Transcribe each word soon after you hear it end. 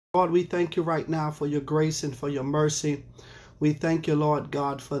Lord, we thank you right now for your grace and for your mercy. We thank you, Lord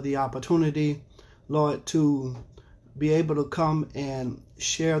God, for the opportunity, Lord, to be able to come and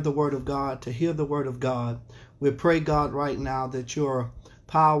share the word of God, to hear the word of God. We pray, God, right now that your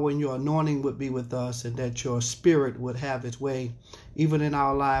power and your anointing would be with us and that your spirit would have its way even in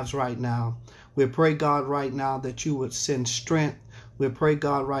our lives right now. We pray, God, right now that you would send strength. We pray,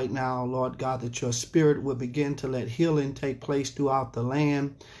 God, right now, Lord God, that your spirit would begin to let healing take place throughout the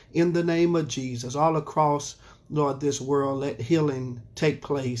land. In the name of Jesus, all across, Lord, this world, let healing take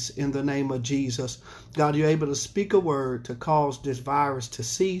place in the name of Jesus. God, you're able to speak a word to cause this virus to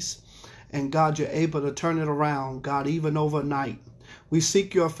cease. And God, you're able to turn it around, God, even overnight. We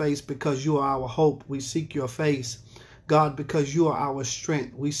seek your face because you are our hope. We seek your face, God, because you are our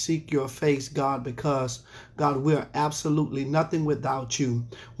strength. We seek your face, God, because, God, we are absolutely nothing without you.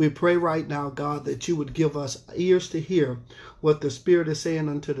 We pray right now, God, that you would give us ears to hear what the Spirit is saying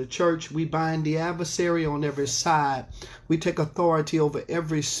unto the church. We bind the adversary on every side. We take authority over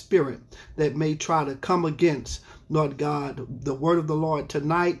every spirit that may try to come against, Lord God, the word of the Lord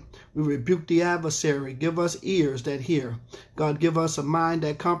tonight. We rebuke the adversary. Give us ears that hear. God, give us a mind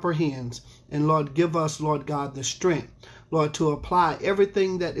that comprehends. And Lord, give us, Lord God, the strength, Lord, to apply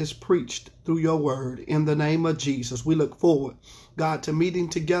everything that is preached through your word in the name of Jesus. We look forward, God, to meeting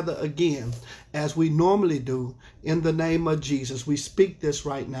together again as we normally do in the name of Jesus. We speak this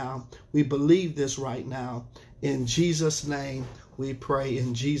right now. We believe this right now. In Jesus' name, we pray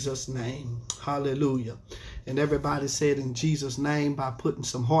in Jesus' name. Hallelujah. And everybody said in Jesus' name by putting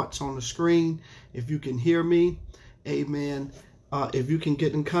some hearts on the screen. If you can hear me, amen. If you can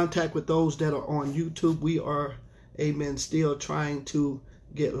get in contact with those that are on YouTube, we are, amen, still trying to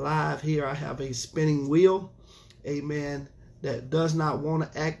get live here. I have a spinning wheel, amen, that does not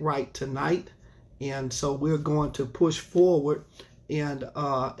want to act right tonight. And so we're going to push forward and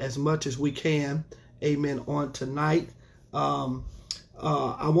as much as we can, amen, on tonight.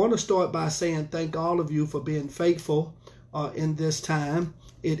 I want to start by saying thank all of you for being faithful in this time.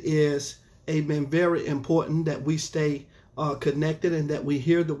 It is, amen, very important that we stay connected and that we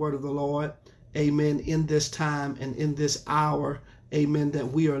hear the word of the Lord, amen, in this time and in this hour, amen,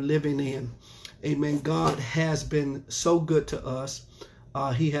 that we are living in. Amen. God has been so good to us.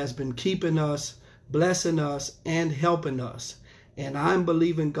 He has been keeping us, blessing us, and helping us. And I'm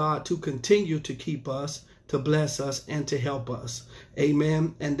believing God to continue to keep us, to bless us, and to help us.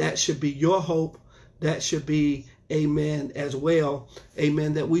 Amen. And that should be your hope. That should be, amen, as well.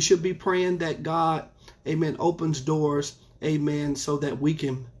 Amen. That we should be praying that God, amen, opens doors, amen, so that we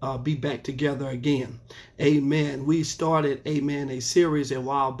can be back together again. Amen. We started, amen, a series a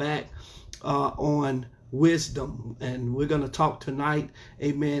while back on wisdom, and we're going to talk tonight,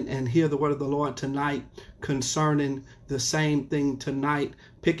 amen, and hear the word of the Lord tonight concerning the same thing tonight,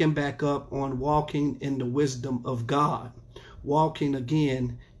 picking back up on walking in the wisdom of God, walking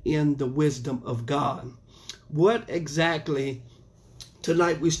again in the wisdom of God. What exactly,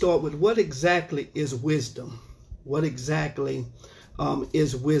 tonight we start with what exactly is wisdom? What exactly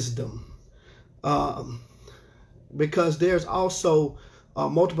is wisdom? Because there's also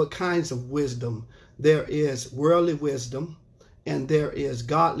multiple kinds of wisdom. There is worldly wisdom and there is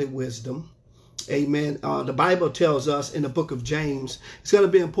godly wisdom. Amen. The Bible tells us in the book of James, it's going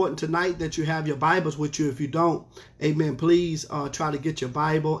to be important tonight that you have your Bibles with you. If you don't, amen, please try to get your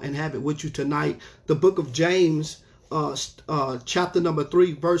Bible and have it with you tonight. The book of James, chapter number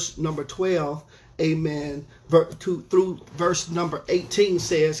 3, verse number 12, amen, through verse number 18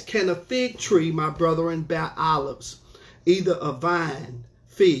 says, "Can a fig tree, my brethren, bear olives, either a vine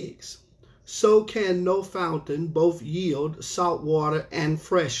figs? So can no fountain both yield salt water and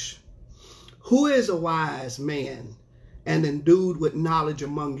fresh. Who is a wise man and endued with knowledge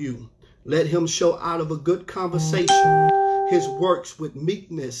among you? Let him show out of a good conversation his works with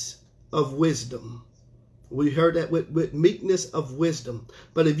meekness of wisdom." We heard that with meekness of wisdom.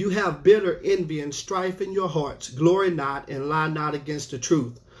 "But if you have bitter envy and strife in your hearts, glory not and lie not against the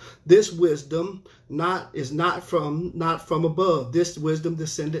truth. This wisdom is not from above. This wisdom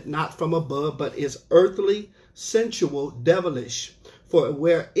descended not from above, but is earthly, sensual, devilish. For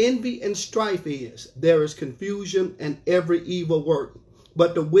where envy and strife is, there is confusion and every evil work.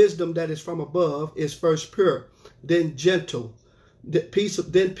 But the wisdom that is from above is first pure, then gentle,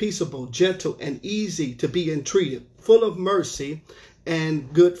 then peaceable, gentle, and easy to be entreated, full of mercy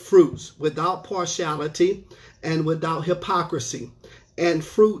and good fruits, without partiality and without hypocrisy. And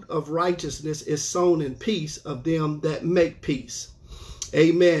fruit of righteousness is sown in peace of them that make peace."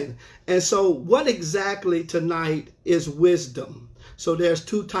 Amen. And so what exactly tonight is wisdom? So there's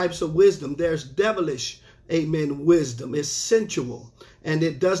two types of wisdom. There's devilish, amen, wisdom. It's sensual. and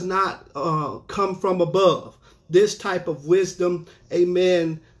it does not come from above. This type of wisdom,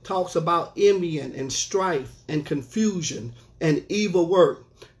 amen, talks about envying and strife and confusion and evil work.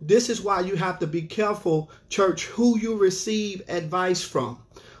 This is why you have to be careful, church, who you receive advice from,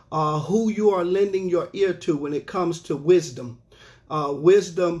 who you are lending your ear to when it comes to wisdom.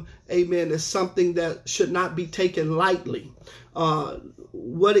 Wisdom, amen, is something that should not be taken lightly.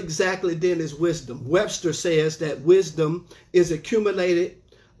 What exactly then is wisdom? Webster says that wisdom is accumulated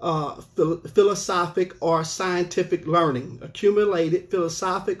philosophic or scientific learning, accumulated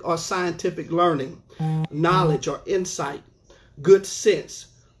philosophic or scientific learning, knowledge or insight, good sense,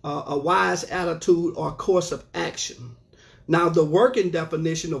 a wise attitude or course of action. Now, the working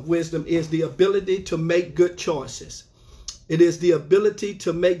definition of wisdom is the ability to make good choices. It is the ability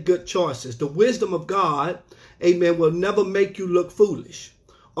to make good choices. The wisdom of God, amen, will never make you look foolish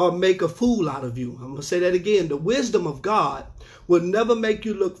or make a fool out of you. I'm going to say that again. The wisdom of God will never make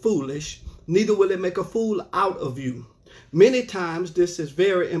you look foolish, neither will it make a fool out of you. Many times this is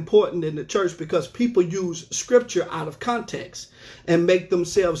very important in the church because people use scripture out of context and make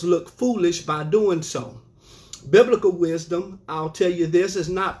themselves look foolish by doing so. Biblical wisdom, I'll tell you this, is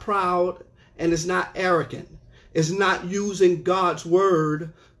not proud and is not arrogant. It's not using God's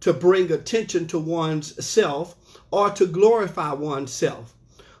word to bring attention to one's self or to glorify oneself.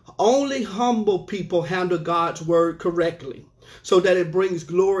 Only humble people handle God's word correctly so that it brings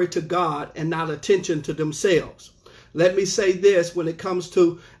glory to God and not attention to themselves. Let me say this when it comes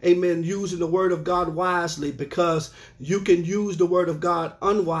to, amen, using the word of God wisely, because you can use the word of God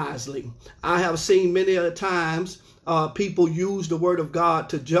unwisely. I have seen many other times people use the word of God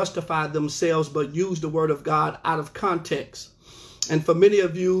to justify themselves, but use the word of God out of context. And for many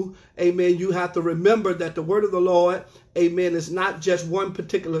of you, amen, you have to remember that the word of the Lord, amen, is not just one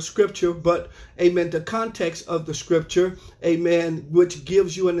particular scripture, but, amen, the context of the scripture, amen, which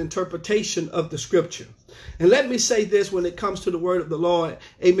gives you an interpretation of the scripture. And let me say this when it comes to the word of the Lord,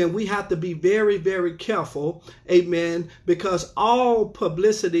 amen, we have to be very, very careful, amen, because all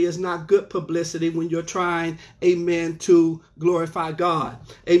publicity is not good publicity when you're trying, amen, to glorify God.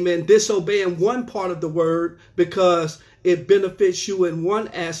 Amen, disobeying one part of the word because it benefits you in one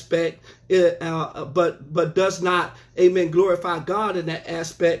aspect, but does not, amen, glorify God in that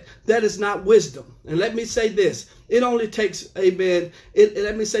aspect. That is not wisdom. And let me say this. It only takes, amen,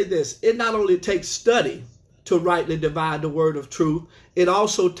 let me say this. It not only takes study to rightly divide the word of truth, it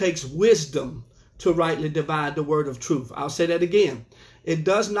also takes wisdom to rightly divide the word of truth. I'll say that again. It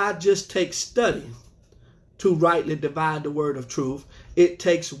does not just take study to rightly divide the word of truth. It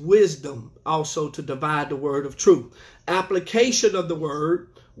takes wisdom also to divide the word of truth. Application of the word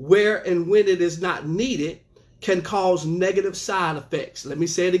where and when it is not needed can cause negative side effects. Let me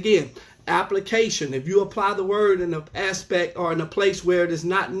say it again. Application, if you apply the word in an aspect or in a place where it is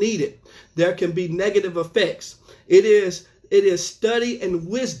not needed, there can be negative effects. It is study and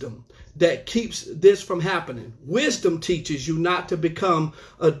wisdom that keeps this from happening. Wisdom teaches you not to become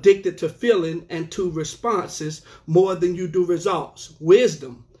addicted to feeling and to responses more than you do results.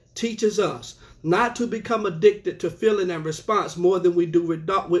 Wisdom teaches us not to become addicted to feeling and response more than we do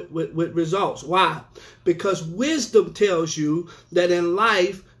with results. Why? Because wisdom tells you that in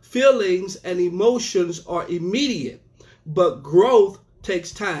life, feelings and emotions are immediate, but growth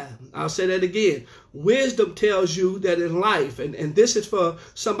takes time. I'll say that again. Wisdom tells you that in life, and this is for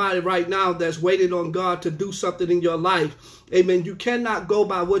somebody right now that's waiting on God to do something in your life. Amen. You cannot go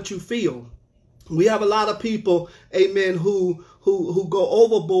by what you feel. We have a lot of people, amen, who go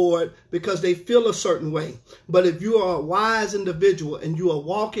overboard because they feel a certain way. But if you are a wise individual and you are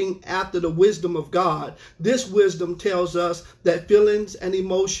walking after the wisdom of God, this wisdom tells us that feelings and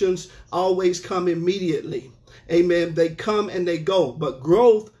emotions always come immediately. Amen. They come and they go, but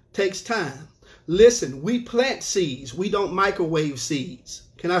growth takes time. Listen, we plant seeds. We don't microwave seeds.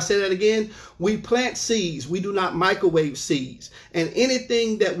 Can I say that again? We plant seeds. We do not microwave seeds. And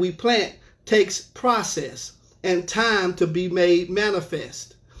anything that we plant takes process and time to be made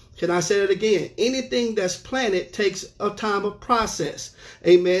manifest. Can I say that again? Anything that's planted takes a time of process.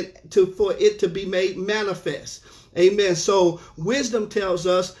 Amen. For it to be made manifest. Amen. So wisdom tells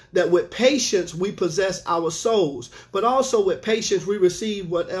us that with patience, we possess our souls, but also with patience, we receive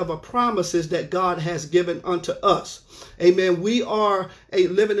whatever promises that God has given unto us. Amen. We are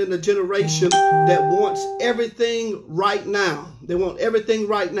living in a generation that wants everything right now. They want everything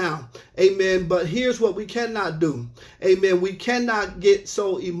right now. Amen. But here's what we cannot do. Amen. We cannot get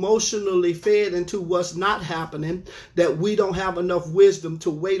so emotionally fed into what's not happening that we don't have enough wisdom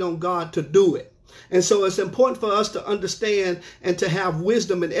to wait on God to do it. And so it's important for us to understand and to have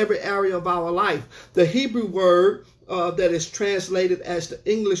wisdom in every area of our life. The Hebrew word that is translated as the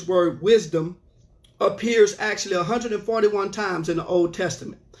English word wisdom appears actually 141 times in the Old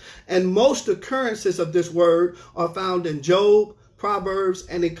Testament. And most occurrences of this word are found in Job, Proverbs,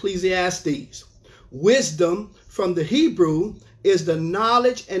 and Ecclesiastes. Wisdom from the Hebrew is the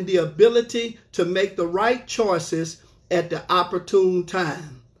knowledge and the ability to make the right choices at the opportune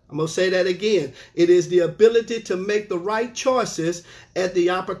time. I'm going to say that again. It is the ability to make the right choices at the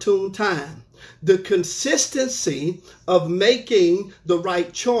opportune time. The consistency of making the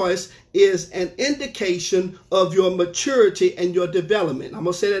right choice is an indication of your maturity and your development. I'm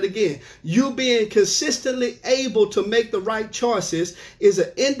going to say that again. You being consistently able to make the right choices is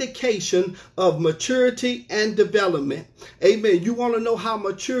an indication of maturity and development. Amen. You want to know how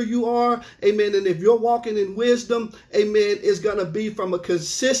mature you are? Amen. And if you're walking in wisdom, amen, it's going to be from a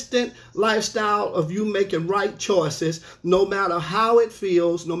consistent lifestyle of you making right choices, no matter how it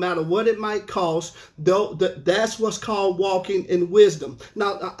feels, no matter what it might cost. That's what's called walking in wisdom.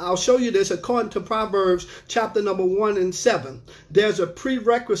 Now, I'll show you this according to Proverbs chapter number 1 and 7. There's a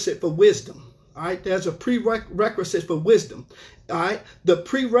prerequisite for wisdom. All right. There's a prerequisite for wisdom. All right. The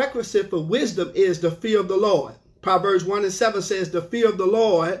prerequisite for wisdom is the fear of the Lord. Proverbs 1 and 7 says the fear of the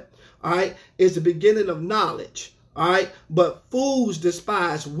Lord, all right, is the beginning of knowledge. All right. But fools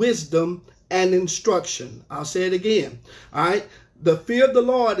despise wisdom and instruction. I'll say it again. All right. The fear of the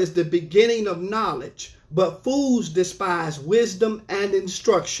Lord is the beginning of knowledge, but fools despise wisdom and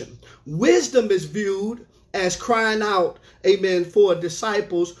instruction. Wisdom is viewed as crying out, amen, for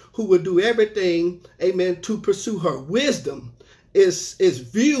disciples who will do everything, amen, to pursue her. Wisdom is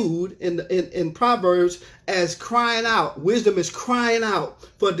viewed in Proverbs as crying out. Wisdom is crying out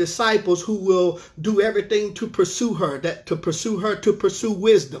for disciples who will do everything to pursue her, to pursue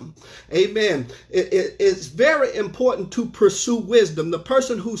wisdom. Amen. It's very important to pursue wisdom. The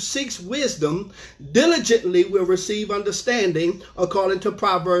person who seeks wisdom diligently will receive understanding, according to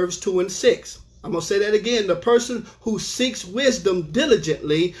Proverbs 2 and 6. I'm going to say that again. The person who seeks wisdom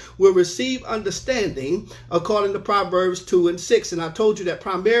diligently will receive understanding, according to Proverbs 2 and 6. And I told you that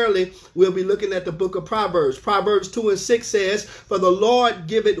primarily we'll be looking at the book of Proverbs. Proverbs 2 and 6 says, "For the Lord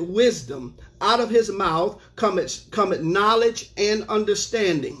giveth wisdom, out of his mouth cometh knowledge and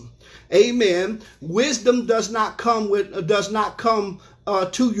understanding." Amen. Wisdom does not come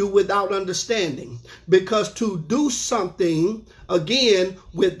to you without understanding, because to do something again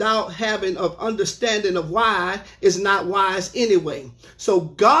without having of understanding of why is not wise anyway. So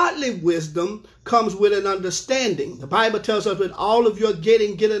godly wisdom comes with an understanding. The Bible tells us, with all of your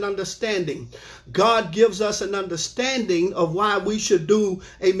getting, get an understanding. God gives us an understanding of why we should do,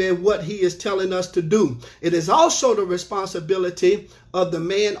 amen, what he is telling us to do. It is also the responsibility of the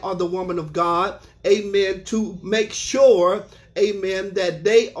man or the woman of God, amen, to make sure, amen, that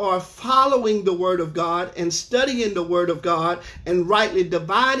they are following the word of God and studying the word of God and rightly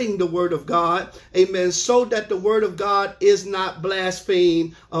dividing the word of God, amen, so that the word of God is not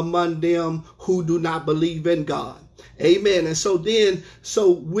blasphemed among them who do not believe in God. Amen. And so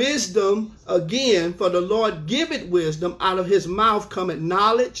wisdom, again, for the Lord giveth wisdom, out of his mouth cometh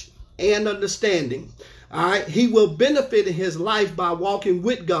knowledge and understanding. All right. He will benefit in his life by walking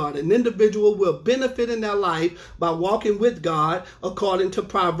with God. An individual will benefit in their life by walking with God, according to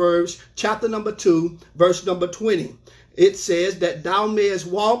Proverbs chapter number 2, verse number 20. It says that thou mayest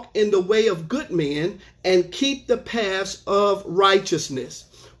walk in the way of good men and keep the paths of righteousness.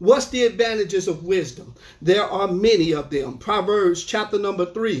 What's the advantages of wisdom? There are many of them. Proverbs chapter number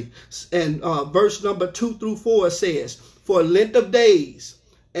 3 and verse number 2 through 4 says, "For length of days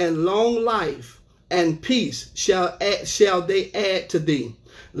and long life and peace shall they add to thee.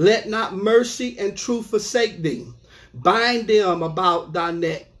 Let not mercy and truth forsake thee. Bind them about thy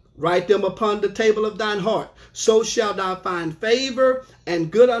neck. Write them upon the table of thine heart. So shalt thou find favor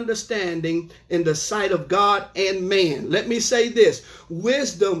and good understanding in the sight of God and man." Let me say this.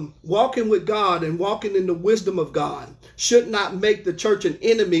 Wisdom, walking with God and walking in the wisdom of God, should not make the church an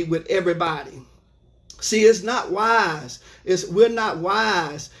enemy with everybody. See, it's not wise. We're not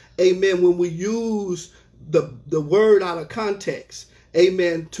wise, amen, when we use the word out of context,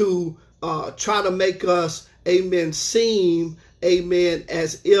 amen, to try to make us, amen, seem, amen,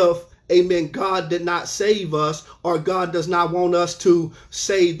 as if, amen, God did not save us, or God does not want us to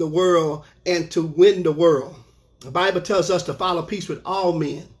save the world and to win the world. The Bible tells us to follow peace with all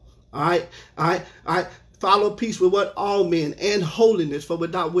men. All right. Follow peace with what? All men, and holiness, for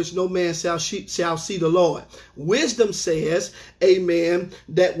without which no man shall see the Lord. Wisdom says, amen,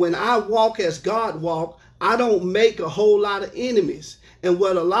 that when I walk as God walked, I don't make a whole lot of enemies. And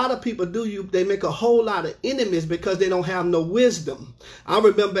what a lot of people do, they make a whole lot of enemies because they don't have no wisdom. I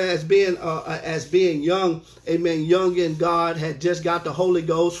remember as being young, amen, young in God, had just got the Holy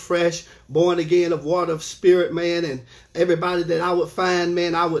Ghost, fresh, born again of water of spirit, man. And everybody that I would find,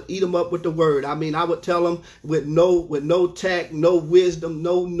 man, I would eat them up with the word. I mean, I would tell them with no tact, no wisdom,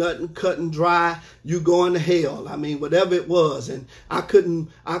 no nothing, cutting dry, you going to hell. I mean, whatever it was. And I couldn't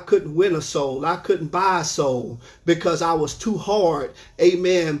win a soul. I couldn't buy a soul because I was too hard,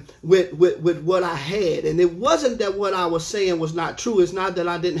 amen, with what I had. And it wasn't that what I was saying was not true. It's not that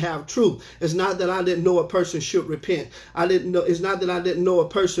I didn't have truth. It's not that I didn't know a person should repent. It's not that I didn't know a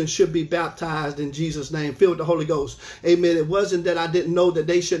person should be baptized in Jesus' name, filled with the Holy Ghost. Amen. It wasn't that I didn't know that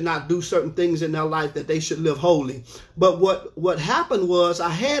they should not do certain things in their life, that they should live holy. But what happened was I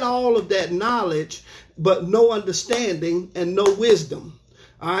had all of that knowledge, but no understanding and no wisdom.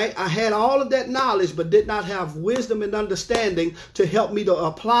 All right. I had all of that knowledge, but did not have wisdom and understanding to help me to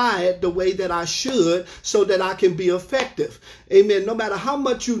apply it the way that I should so that I can be effective. Amen. No matter how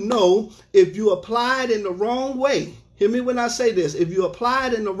much you know, if you apply it in the wrong way, hear me when I say this, if you apply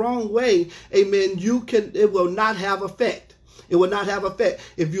it in the wrong way, amen, it will not have effect. It will not have effect.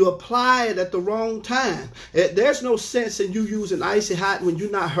 If you apply it at the wrong time, there's no sense in you using icy hot when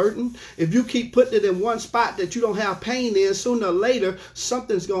you're not hurting. If you keep putting it in one spot that you don't have pain in, sooner or later,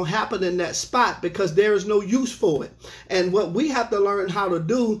 something's going to happen in that spot because there is no use for it. And what we have to learn how to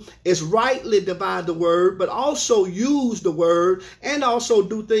do is rightly divide the word, but also use the word and also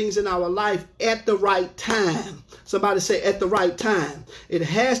do things in our life at the right time. Somebody say at the right time. It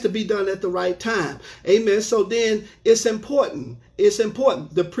has to be done at the right time. Amen. So then it's important. It's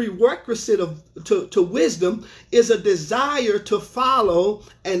important. The prerequisite to wisdom is a desire to follow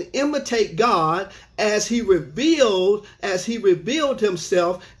and imitate God as he revealed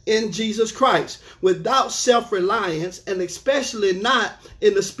himself in Jesus Christ, without self-reliance, and especially not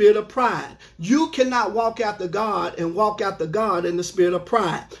in the spirit of pride. You cannot walk after God and walk after God in the spirit of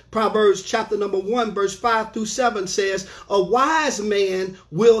pride. Proverbs chapter number 1, verse 5 through 7 says, a wise man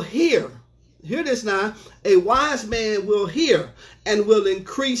will hear. Hear this now. A wise man will hear and will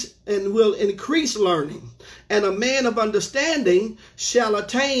increase learning. And a man of understanding shall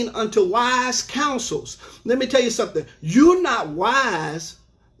attain unto wise counsels. Let me tell you something. You're not wise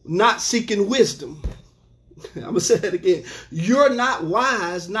not seeking wisdom. I'm going to say that again. You're not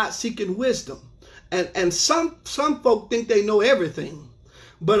wise not seeking wisdom. And some folk think they know everything.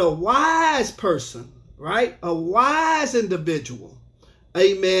 But a wise person, right? A wise individual,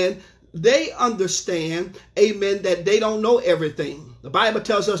 amen, they understand, amen, that they don't know everything. The Bible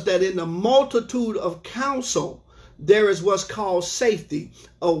tells us that in the multitude of counsel, there is what's called safety.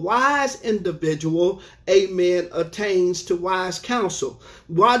 A wise individual, amen, attains to wise counsel.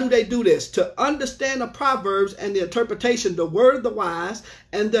 Why do they do this? To understand the Proverbs and the interpretation, the word of the wise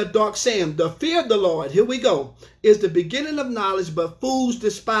and their dark saying. The fear of the Lord, here we go, is the beginning of knowledge, but fools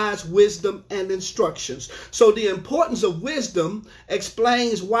despise wisdom and instructions. So the importance of wisdom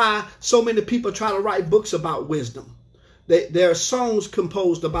explains why so many people try to write books about wisdom. There are songs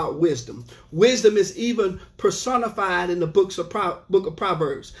composed about wisdom. Wisdom is even personified in the book of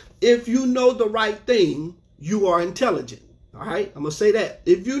Proverbs. If you know the right thing, you are intelligent. All right, I'm going to say that.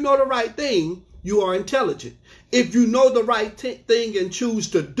 If you know the right thing, you are intelligent. If you know the right thing and choose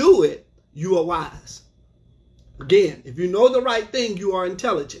to do it, you are wise. Again, if you know the right thing, you are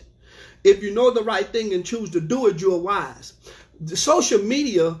intelligent. If you know the right thing and choose to do it, you are wise. The social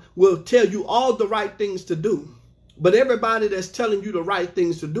media will tell you all the right things to do. But everybody that's telling you the right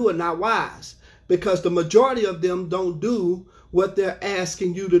things to do are not wise, because the majority of them don't do what they're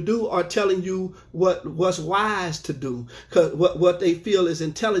asking you to do or telling you what's wise to do, because what they feel is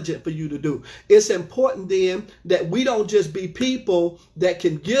intelligent for you to do. It's important then that we don't just be people that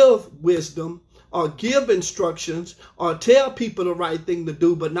can give wisdom or give instructions or tell people the right thing to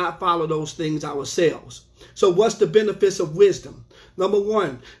do, but not follow those things ourselves. So what's the benefits of wisdom? Number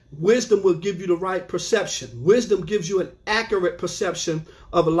one, wisdom will give you the right perception. Wisdom gives you an accurate perception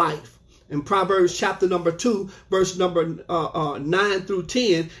of life. In Proverbs chapter number 2, verse number 9 through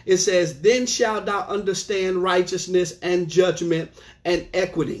 10, it says, then shalt thou understand righteousness and judgment and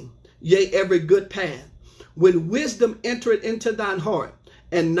equity, yea, every good path. When wisdom entereth into thine heart,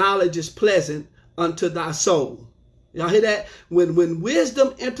 and knowledge is pleasant unto thy soul. Y'all hear that? When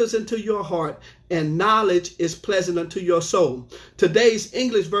wisdom enters into your heart and knowledge is pleasant unto your soul. Today's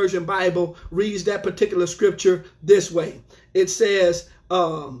English Version Bible reads that particular scripture this way. It says,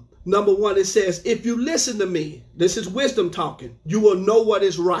 number one, it says, if you listen to me, this is wisdom talking, you will know what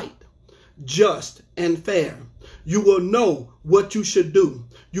is right, just, and fair. You will know what you should do.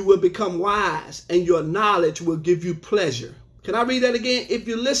 You will become wise, and your knowledge will give you pleasure. Can I read that again? If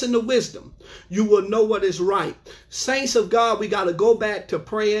you listen to wisdom, you will know what is right. Saints of God, we got to go back to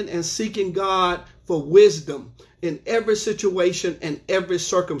praying and seeking God for wisdom in every situation and every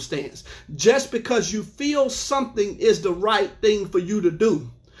circumstance. Just because you feel something is the right thing for you to do,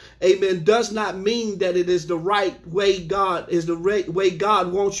 amen, does not mean that it is the right way. God is the way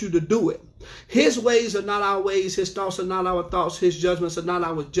God wants you to do it. His ways are not our ways. His thoughts are not our thoughts. His judgments are not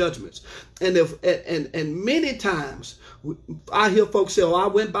our judgments. And many times I hear folks say, oh, I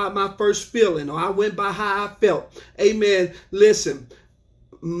went by my first feeling, or I went by how I felt. Amen. Listen,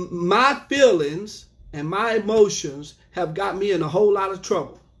 my feelings and my emotions have got me in a whole lot of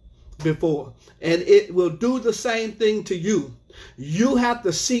trouble before, and it will do the same thing to you. You have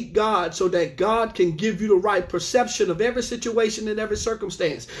to seek God so that God can give you the right perception of every situation and every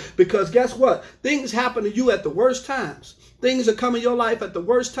circumstance. Because guess what? Things happen to you at the worst times. Things are coming in your life at the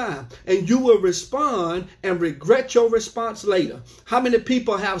worst time, and you will respond and regret your response later. How many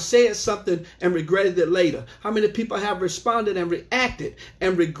people have said something and regretted it later? How many people have responded and reacted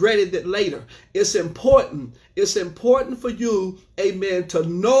and regretted it later? It's important. It's important for you, amen, to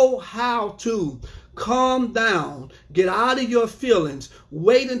know how to calm down, get out of your feelings,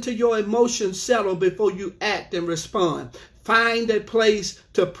 wait until your emotions settle before you act and respond. Find a place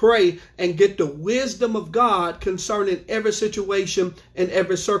to pray and get the wisdom of God concerning every situation and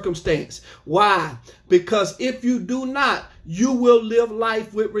every circumstance. Why? Because if you do not, you will live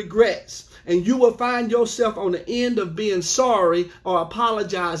life with regrets. And you will find yourself on the end of being sorry or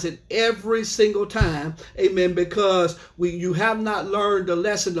apologizing every single time. Amen. Because you have not learned the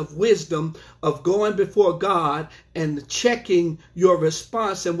lesson of wisdom of going before God and checking your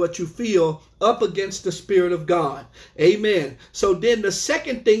response and what you feel up against the Spirit of God. Amen. So then the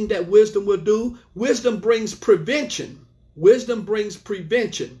second thing that wisdom will do, wisdom brings prevention. Wisdom brings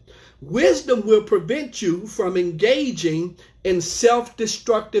prevention. Wisdom will prevent you from engaging in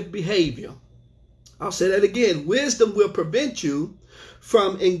self-destructive behavior. I'll say that again. Wisdom will prevent you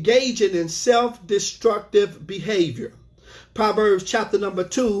from engaging in self-destructive behavior. Proverbs chapter number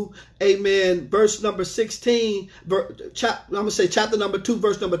 2, amen, verse number 16, chapter number 2,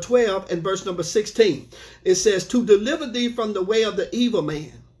 verse number 12 and verse number 16. It says, to deliver thee from the way of the evil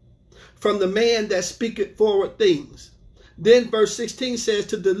man, from the man that speaketh forward things. Then verse 16 says,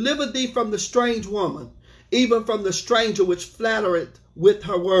 to deliver thee from the strange woman, even from the stranger which flattereth with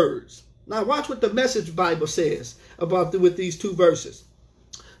her words. Now watch what the Message Bible says about with these two verses.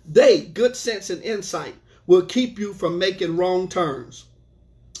 They, good sense and insight, will keep you from making wrong turns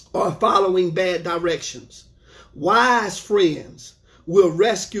or following bad directions. Wise friends will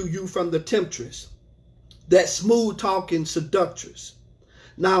rescue you from the temptress, that smooth talking seductress.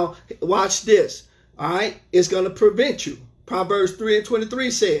 Now watch this. All right, it's going to prevent you. Proverbs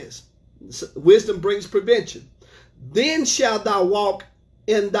 3:23 says, wisdom brings prevention. Then shalt thou walk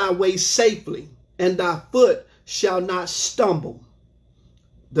in thy way safely, and thy foot shall not stumble.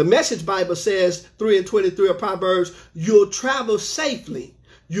 The Message Bible says, 3:23 of Proverbs, you'll travel safely.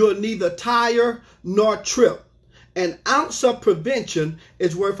 You'll neither tire nor trip. An ounce of prevention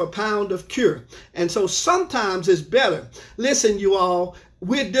is worth a pound of cure. And so sometimes it's better. Listen, you all,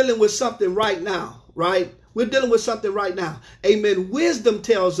 we're dealing with something right now, right? We're dealing with something right now. Amen. Wisdom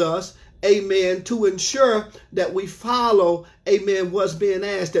tells us, amen, to ensure that we follow, amen, what's being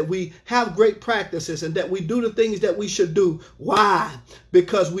asked, that we have great practices and that we do the things that we should do. Why?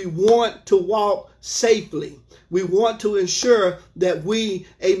 Because we want to walk safely. We want to ensure that we,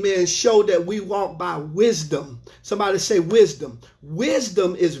 amen, show that we walk by wisdom. Somebody say wisdom.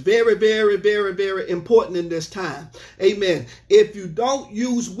 Wisdom is very, very, very, very important in this time. Amen. If you don't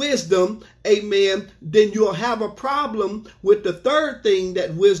use wisdom, amen, then you'll have a problem with the third thing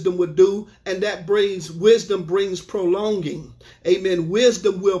that wisdom would do, and that wisdom brings prolonging. Amen.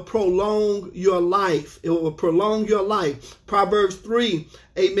 Wisdom will prolong your life. It will prolong your life. Proverbs 3,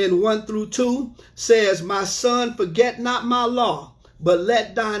 amen, 1-2 says, my son, forget not my law, but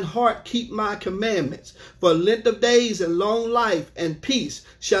let thine heart keep my commandments. For length of days and long life and peace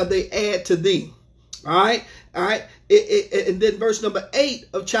shall they add to thee. All right. All right. And then verse number 8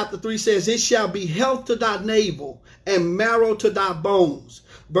 of chapter 3 says, it shall be health to thy navel and marrow to thy bones.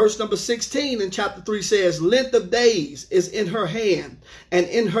 Verse number 16 in chapter 3 says, length of days is in her hand, and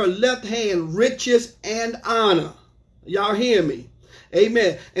in her left hand riches and honor. Y'all hear me?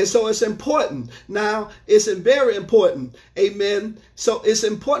 Amen. And so it's important. Now, it's very important. Amen. So it's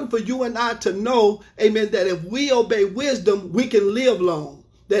important for you and I to know, amen, that if we obey wisdom, we can live long.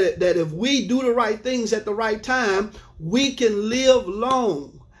 That if we do the right things at the right time, we can live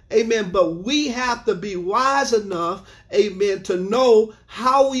long. Amen. But we have to be wise enough, amen, to know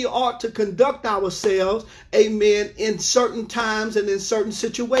how we ought to conduct ourselves, amen, in certain times and in certain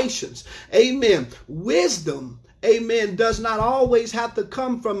situations. Amen. Wisdom, amen, does not always have to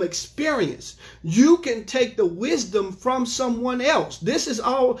come from experience. You can take the wisdom from someone else. This is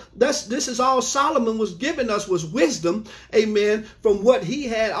all Solomon was giving us, was wisdom, amen, from what he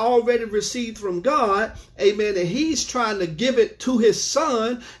had already received from God, amen, and he's trying to give it to his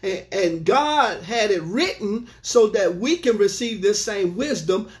son, and God had it written so that we can receive this same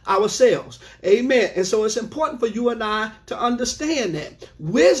wisdom ourselves. Amen. And so it's important for you and I to understand that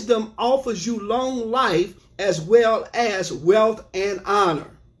wisdom offers you long life as well as wealth and honor.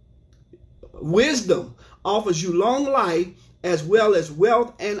 Wisdom offers you long life as well as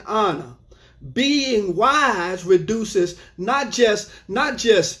wealth and honor. Being wise reduces not just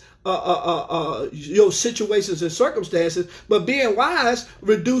your situations and circumstances, but being wise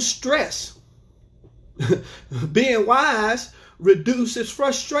reduces stress. Being wise reduces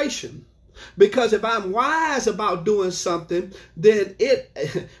frustration. Because if I'm wise about doing something, then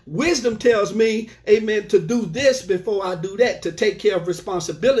wisdom tells me, amen, to do this before I do that, to take care of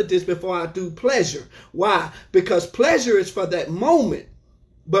responsibilities before I do pleasure. Why? Because pleasure is for that moment,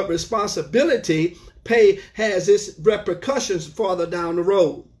 but responsibility has its repercussions farther down the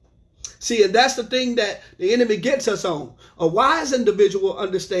road. See, and that's the thing that the enemy gets us on. A wise individual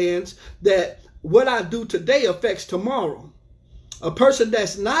understands that what I do today affects tomorrow. A person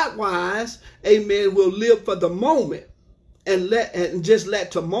that's not wise, amen, will live for the moment and just let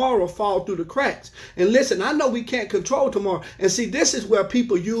tomorrow fall through the cracks. And listen, I know we can't control tomorrow. And see, this is where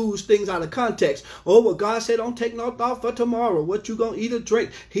people use things out of context. Oh, well, God said, don't take no thought for tomorrow. What you gonna eat or drink?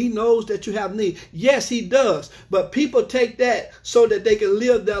 He knows that you have need. Yes, he does. But people take that so that they can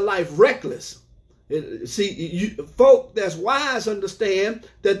live their life reckless. See, folk that's wise understand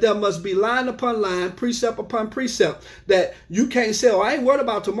that there must be line upon line, precept upon precept, that you can't say, oh, I ain't worried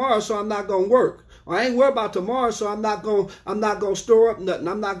about tomorrow, so I'm not going to work. Or I ain't worried about tomorrow, so I'm not going to store up nothing.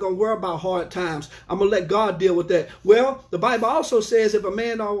 I'm not going to worry about hard times. I'm going to let God deal with that. Well, the Bible also says if a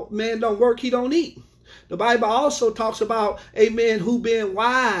man don't work, he don't eat. The Bible also talks about, amen, who being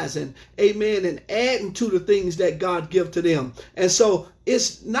wise and, amen, and adding to the things that God give to them. And so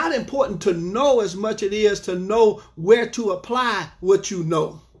it's not important to know as much it is to know where to apply what you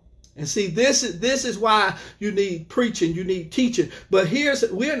know. And see, this is why you need preaching, you need teaching. But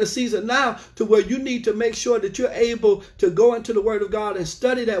we're in the season now to where you need to make sure that you're able to go into the Word of God and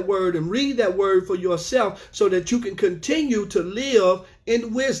study that Word and read that Word for yourself so that you can continue to live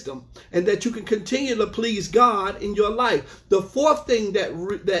in wisdom and that you can continue to please God in your life. The fourth thing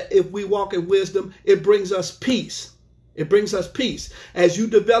that if we walk in wisdom, it brings us peace. It brings us peace. As you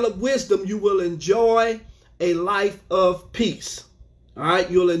develop wisdom, you will enjoy a life of peace. All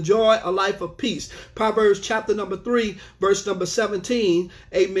right, you'll enjoy a life of peace. Proverbs chapter number 3, verse number 17,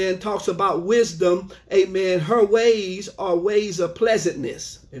 amen, talks about wisdom. Amen. Her ways are ways of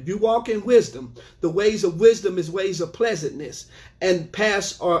pleasantness. If you walk in wisdom, the ways of wisdom is ways of pleasantness, and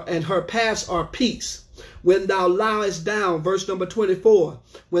her paths are peace. When thou liest down, verse number 24,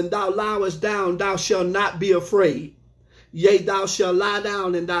 when thou liest down, thou shalt not be afraid. Yea, thou shalt lie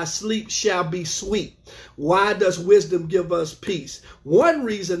down, and thy sleep shall be sweet. Why does wisdom give us peace? One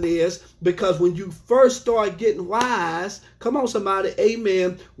reason is because when you first start getting wise, come on somebody,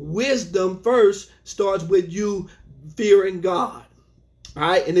 amen, wisdom first starts with you fearing God. All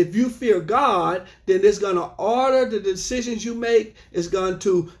right. And if you fear God, then it's going to order the decisions you make. It's going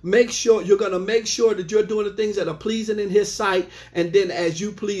to make sure that you're doing the things that are pleasing in his sight. And then as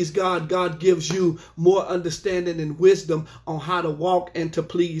you please God, God gives you more understanding and wisdom on how to walk and to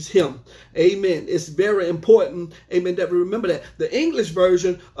please him. Amen. It's very important. Amen. That we remember that. The English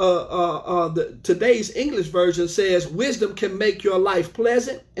version, today's English version says wisdom can make your life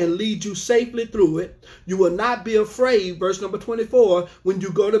pleasant and lead you safely through it. You will not be afraid. Verse number 24. When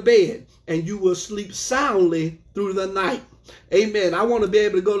you go to bed, and you will sleep soundly through the night. Amen. I want to be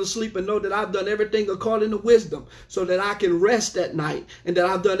able to go to sleep and know that I've done everything according to wisdom so that I can rest at night and that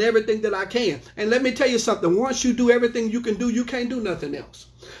I've done everything that I can. And let me tell you something. Once you do everything you can do, you can't do nothing else.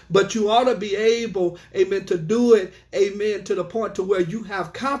 But you ought to be able, amen, to do it, amen, to the point to where you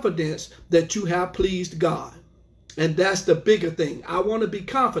have confidence that you have pleased God. And that's the bigger thing. I want to be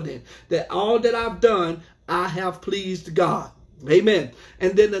confident that all that I've done, I have pleased God. Amen.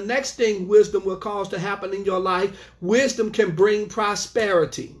 And then the next thing wisdom will cause to happen in your life, wisdom can bring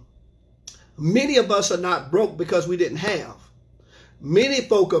prosperity. Many of us are not broke because we didn't have. Many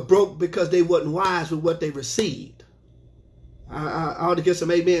folk are broke because they wasn't wise with what they received. I ought to get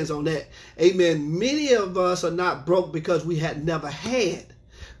some amens on that. Amen. Many of us are not broke because we had never had.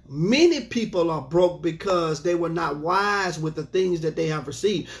 Many people are broke because they were not wise with the things that they have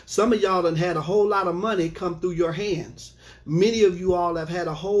received. Some of y'all done had a whole lot of money come through your hands. Many of you all have had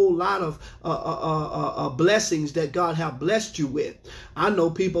a whole lot of blessings that God have blessed you with. I know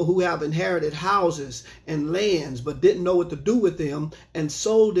people who have inherited houses and lands but didn't know what to do with them and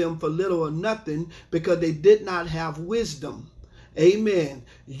sold them for little or nothing because they did not have wisdom. Amen.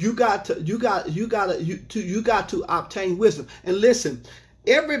 You got to obtain wisdom. And listen,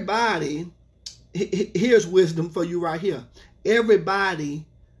 everybody, here's wisdom for you right here. Everybody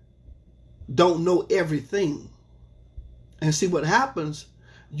don't know everything. And see what happens,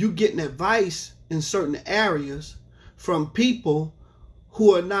 you getting advice in certain areas from people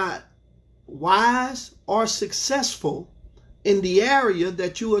who are not wise or successful in the area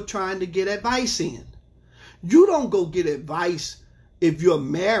that you are trying to get advice in. You don't go get advice if you're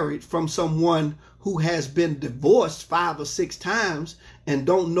married from someone who has been divorced 5 or 6 times and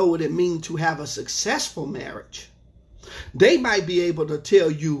don't know what it means to have a successful marriage. They might be able to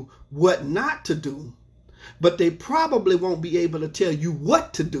tell you what not to do, but they probably won't be able to tell you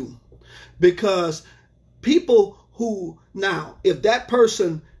what to do, because people who, now, if that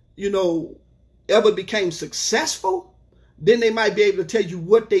person, ever became successful, then they might be able to tell you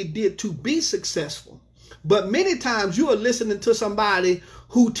what they did to be successful. But many times you are listening to somebody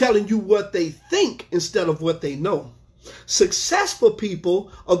who telling you what they think instead of what they know. Successful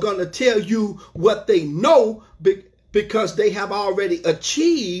people are going to tell you what they know because they have already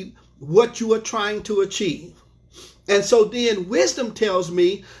achieved what you are trying to achieve. And so then wisdom tells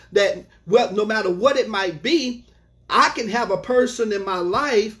me that, well, no matter what it might be, I can have a person in my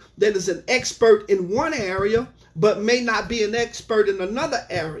life that is an expert in one area, but may not be an expert in another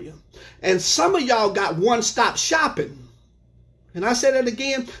area. And some of y'all got one-stop shopping. And I say that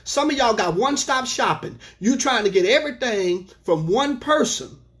again, some of y'all got one-stop shopping. You trying to get everything from one person,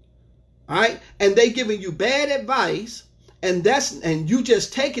 all right? And they giving you bad advice, and you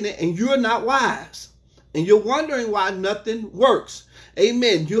just taking it, and you're not wise. And you're wondering why nothing works.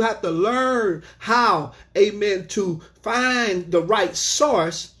 Amen. You have to learn how, amen, to find the right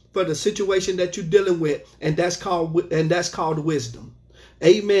source for the situation that you're dealing with. And that's called wisdom.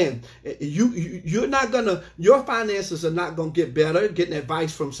 Amen. Your finances are not going to get better getting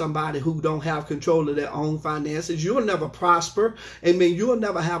advice from somebody who don't have control of their own finances. You'll never prosper. Amen. You'll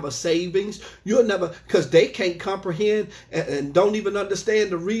never have a savings. Because they can't comprehend and don't even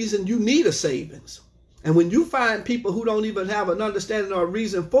understand the reason you need a savings. And when you find people who don't even have an understanding or a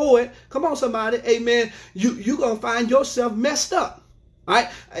reason for it, come on, somebody, amen, you're going to find yourself messed up. All right?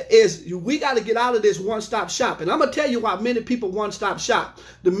 We got to get out of this one-stop shop. And I'm going to tell you why many people one-stop shop.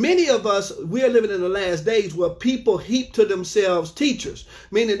 Many of us, we're living in the last days where people heap to themselves teachers,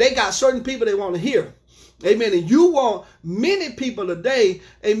 meaning they got certain people they want to hear. Amen. And you want many people today,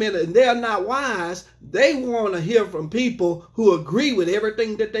 amen, and they're not wise. They want to hear from people who agree with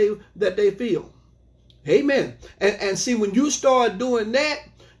everything that they feel. Amen. And see, when you start doing that,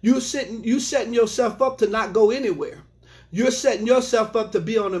 you setting yourself up to not go anywhere. You're setting yourself up to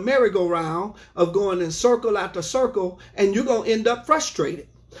be on a merry-go-round of going in circle after circle, and you're going to end up frustrated.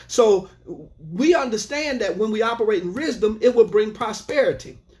 So we understand that when we operate in wisdom, it will bring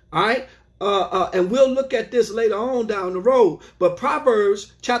prosperity. All right. And we'll look at this later on down the road. But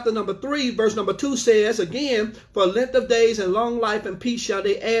Proverbs chapter number 3, verse number 2 says, again, for length of days and long life and peace shall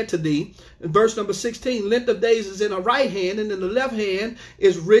they add to thee. In verse number 16, length of days is in the right hand, and in the left hand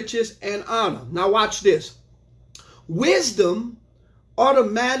is riches and honor. Now watch this. Wisdom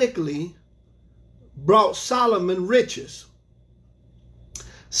automatically brought Solomon riches.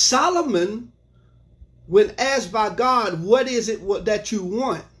 Solomon, when asked by God, what is it that you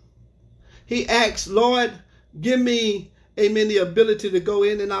want? He asked, Lord, give me, amen, the ability to go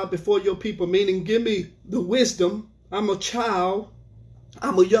in and out before your people, meaning give me the wisdom. I'm a child.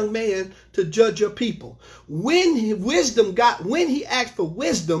 I'm a young man to judge your people. When he asked for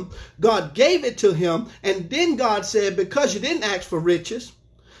wisdom, God gave it to him. And then God said, because you didn't ask for riches,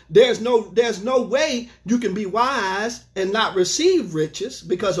 there's no way you can be wise and not receive riches,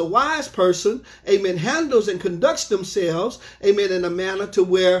 because a wise person, amen, handles and conducts themselves, amen, in a manner to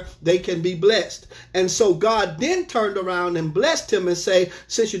where they can be blessed. And so God then turned around and blessed him and say,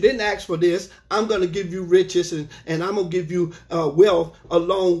 since you didn't ask for this, I'm going to give you riches and I'm going to give you wealth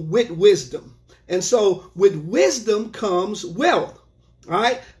along with wisdom. And so with wisdom comes wealth. All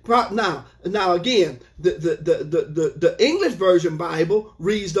right. Now again, the English Version Bible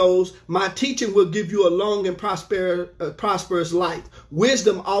reads those, my teaching will give you a long and prosperous life.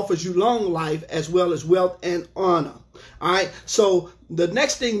 Wisdom offers you long life as well as wealth and honor. All right. So the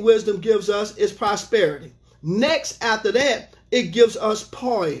next thing wisdom gives us is prosperity. Next after that, it gives us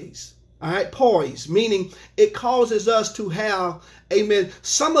poise. All right, poise, meaning it causes us to have, amen.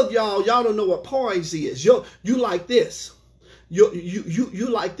 Some of y'all don't know what poise is. You like this. You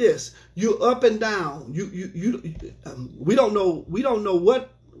like this. You up and down. We don't know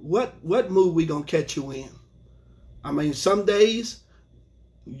what mood we gonna catch you in. I mean, some days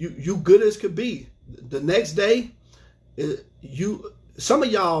you good as could be. The next day, some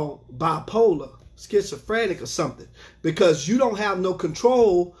of y'all bipolar, schizophrenic or something, because you don't have no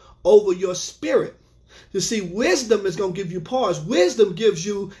control over your spirit. You see, wisdom is going to give you pause. Wisdom gives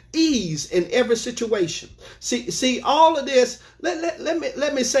you ease in every situation. See, all of this.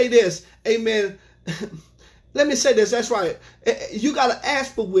 Let me say this, amen. Let me say this. That's right. You got to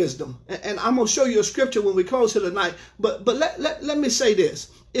ask for wisdom, and I'm going to show you a scripture when we close here tonight. But let me say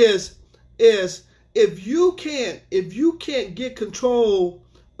this: is if you can't get control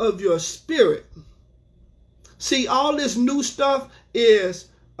of your spirit. See, all this new stuff is.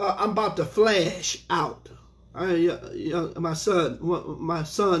 I'm about to flash out. My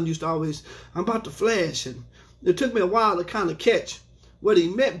son used to always, I'm about to flash. And it took me a while to kind of catch what he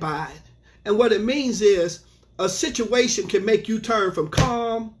meant by it. And what it means is a situation can make you turn from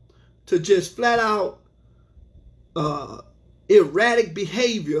calm to just flat out erratic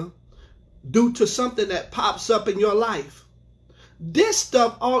behavior due to something that pops up in your life. This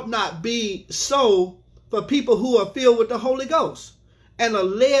stuff ought not be so for people who are filled with the Holy Ghost and are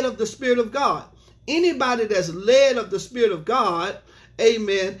led of the Spirit of God. Anybody that's led of the Spirit of God,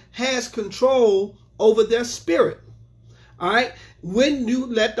 amen, has control over their spirit. All right? When you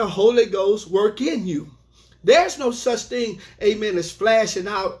let the Holy Ghost work in you. There's no such thing, amen, as flashing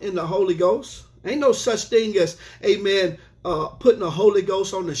out in the Holy Ghost. Ain't no such thing as, amen, putting the Holy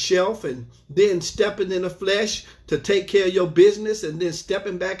Ghost on the shelf and then stepping in the flesh to take care of your business and then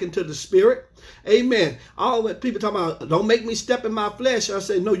stepping back into the spirit. Amen. All when people talk about, don't make me step in my flesh, I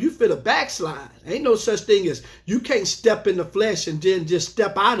say, no, you fit a backslide. Ain't no such thing as you can't step in the flesh and then just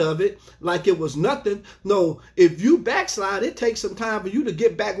step out of it like it was nothing. No, if you backslide, it takes some time for you to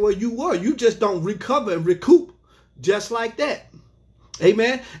get back where you were. You just don't recover and recoup just like that.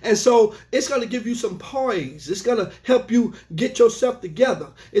 Amen. And so it's going to give you some poise. It's going to help you get yourself together.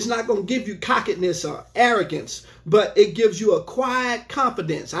 It's not going to give you cockiness or arrogance, but it gives you a quiet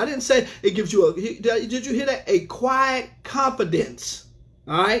confidence. I didn't say it gives you did you hear that? A quiet confidence.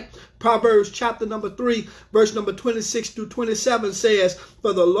 All right. Proverbs chapter number 3, verse number 26 through 27 says,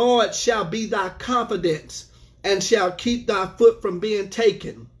 for the Lord shall be thy confidence and shall keep thy foot from being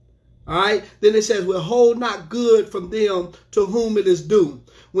taken. All right. Then it says, withhold not good from them to whom it is due,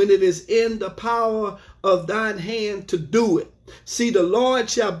 when it is in the power of thine hand to do it. See, the Lord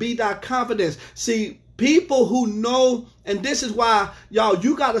shall be thy confidence. See, people who know, and this is why, y'all,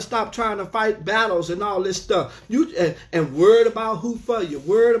 you got to stop trying to fight battles and all this stuff. And worried about who for you,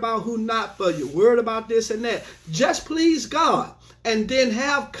 worried about who not for you, worried about this and that. Just please God. And then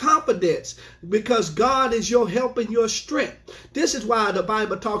have confidence, because God is your help and your strength. This is why the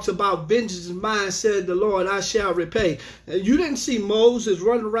Bible talks about vengeance is mine, said the Lord, I shall repay. You didn't see Moses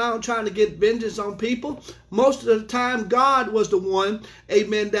running around trying to get vengeance on people. Most of the time, God was the one,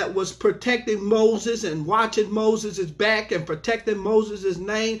 amen, that was protecting Moses and watching Moses' back and protecting Moses'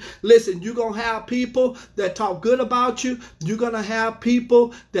 name. Listen, you're going to have people that talk good about you. You're going to have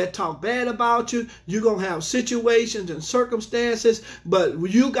people that talk bad about you. You're going to have situations and circumstances. But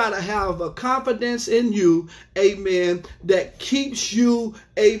you got to have a confidence in you, amen, that keeps you,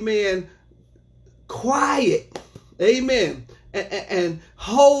 amen, quiet, amen, and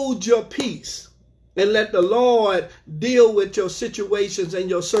hold your peace. And let the Lord deal with your situations and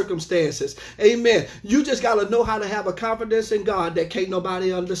your circumstances. Amen. You just got to know how to have a confidence in God that can't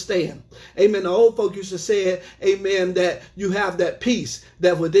nobody understand. Amen. The old folk used to say, amen, that you have that peace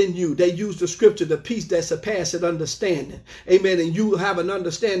that within you. They use the scripture, the peace that surpasses understanding. Amen. And you have an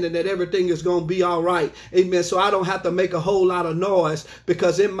understanding that everything is going to be all right. Amen. So I don't have to make a whole lot of noise,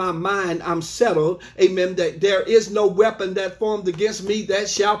 because in my mind I'm settled. Amen. That there is no weapon that formed against me that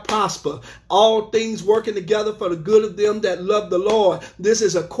shall prosper. All things working together for the good of them that love the Lord. This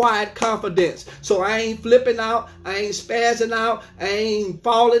is a quiet confidence. So I ain't flipping out. I ain't spazzing out. I ain't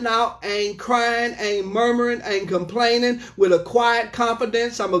falling out. I ain't crying. I ain't murmuring. I ain't complaining. With a quiet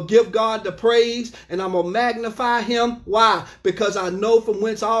confidence, I'm going to give God the praise and I'm going to magnify him. Why? Because I know from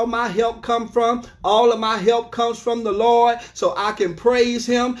whence all my help comes from. All of my help comes from the Lord. So I can praise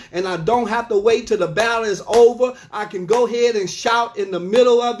him, and I don't have to wait till the battle is over. I can go ahead and shout in the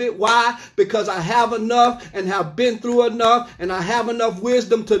middle of it. Why? Because I have enough and have been through enough, and I have enough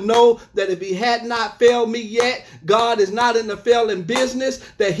wisdom to know that if he had not failed me yet, God is not in the failing business,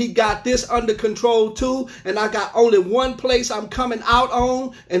 that he got this under control too. And I got only one place I'm coming out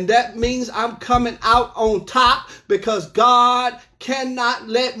on, and that means I'm coming out on top, because God cannot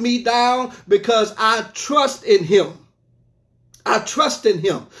let me down, because I trust in him. I trust in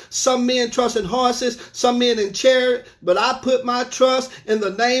him. Some men trust in horses, some men in chariots, but I put my trust in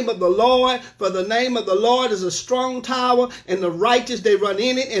the name of the Lord. For the name of the Lord is a strong tower, and the righteous, they run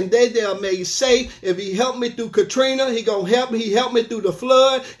in it, and they are made safe. If he helped me through Katrina, he gonna help me. He helped me through the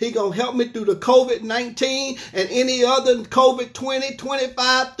flood. He gonna help me through the COVID-19 and any other COVID 20,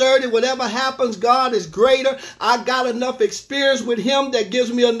 25, 30, whatever happens. God is greater. I got enough experience with him that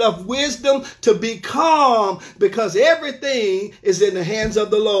gives me enough wisdom to be calm, because everything is in the hands of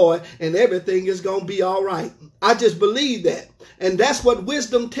the Lord, and everything is going to be all right. I just believe that. And that's what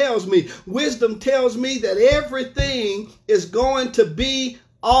wisdom tells me. Wisdom tells me that everything is going to be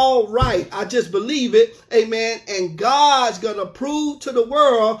all right. I just believe it. Amen. And God's going to prove to the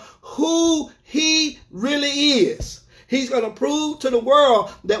world who he really is. He's going to prove to the world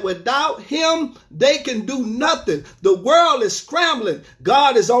that without him, they can do nothing. The world is scrambling.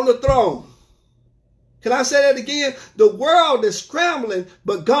 God is on the throne. Can I say that again? The world is scrambling,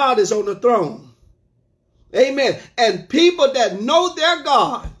 but God is on the throne. Amen. And people that know their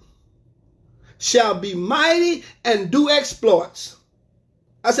God shall be mighty and do exploits.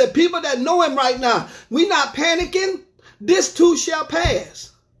 I said, people that know him right now, we not panicking. This too shall pass.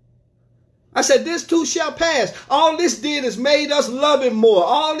 I said, this too shall pass. All this did is made us love him more.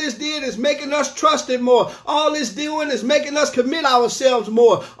 All this did is making us trust him more. All this doing is making us commit ourselves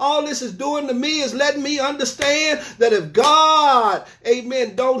more. All this is doing to me is letting me understand that if God,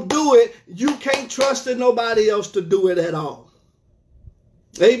 amen, don't do it, you can't trust in nobody else to do it at all.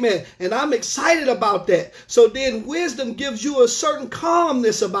 Amen. And I'm excited about that. So then wisdom gives you a certain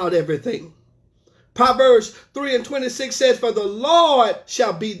calmness about everything. Proverbs 3:26 says, for the Lord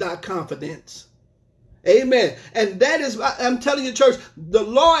shall be thy confidence. Amen. And that is, I'm telling you, church, the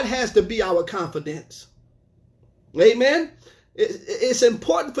Lord has to be our confidence. Amen. It's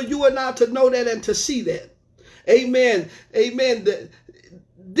important for you and I to know that and to see that. Amen. Amen.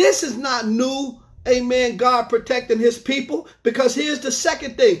 This is not new. Amen. God protecting his people, because here's the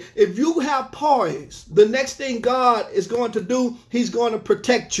second thing. If you have poise, the next thing God is going to do, he's going to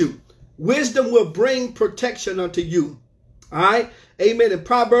protect you. Wisdom will bring protection unto you. All right. Amen. In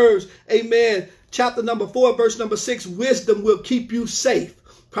Proverbs, amen, chapter number 4, verse number 6, wisdom will keep you safe.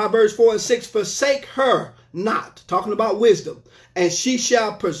 Proverbs 4:6, forsake her not, talking about wisdom, and she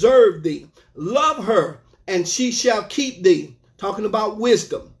shall preserve thee. Love her, and she shall keep thee, talking about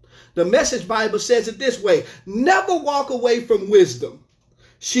wisdom. The Message Bible says it this way: never walk away from wisdom.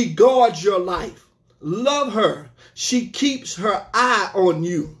 She guards your life. Love her. She keeps her eye on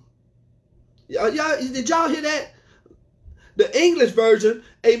you. Did y'all hear that? The English version,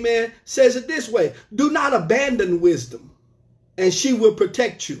 amen, says it this way: do not abandon wisdom, and she will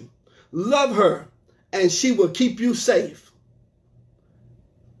protect you. Love her, and she will keep you safe.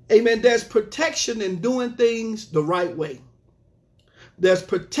 Amen. There's protection in doing things the right way. There's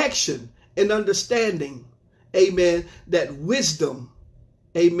protection in understanding, amen, that wisdom,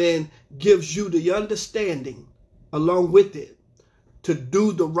 amen, gives you the understanding along with it to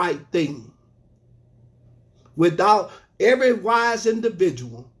do the right thing. Without, every wise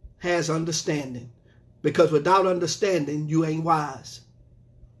individual has understanding, because without understanding, you ain't wise.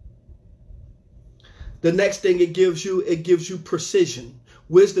 The next thing it gives you precision.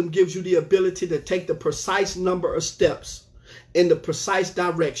 Wisdom gives you the ability to take the precise number of steps in the precise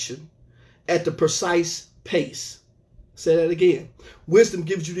direction at the precise pace. Say that again. Wisdom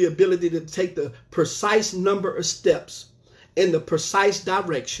gives you the ability to take the precise number of steps in the precise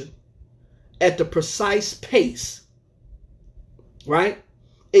direction at the precise pace, right?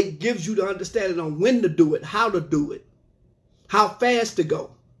 It gives you the understanding on when to do it, how to do it, how fast to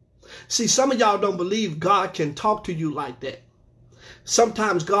go. See, some of y'all don't believe God can talk to you like that.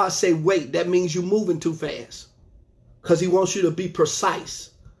 Sometimes God say, wait, that means you're moving too fast, because he wants you to be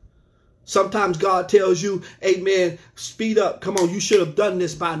precise. Sometimes God tells you, amen, speed up. Come on, you should have done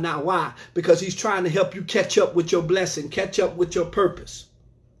this by now. Why? Because he's trying to help you catch up with your blessing, catch up with your purpose.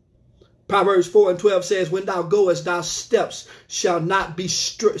 Proverbs 4:12 says, when thou goest, thy steps shall not be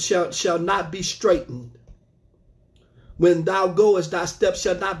straightened. When thou goest, thy steps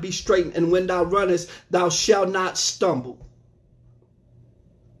shall not be straightened. And when thou runnest, thou shalt not stumble.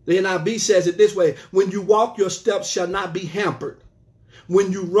 The NIV says it this way: when you walk, your steps shall not be hampered.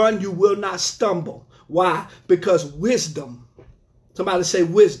 When you run, you will not stumble. Why? Because wisdom. Somebody say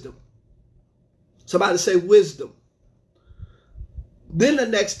wisdom. Somebody say wisdom. Then the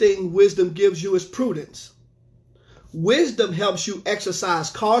next thing wisdom gives you is prudence. Wisdom helps you exercise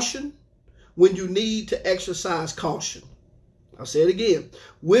caution when you need to exercise caution. I'll say it again.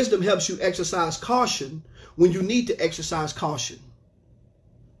 Wisdom helps you exercise caution when you need to exercise caution.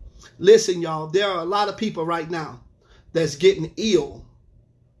 Listen, y'all, there are a lot of people right now that's getting ill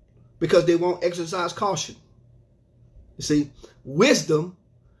because they won't exercise caution. You see, wisdom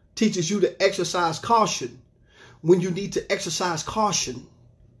teaches you to exercise caution when you need to exercise caution.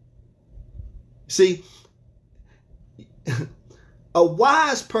 See, a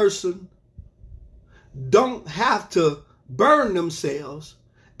wise person don't have to burn themselves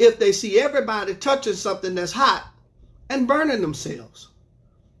if they see everybody touching something that's hot and burning themselves.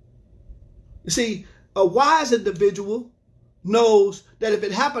 You see, a wise individual knows that if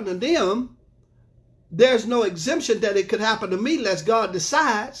it happened to them, there's no exemption that it could happen to me unless God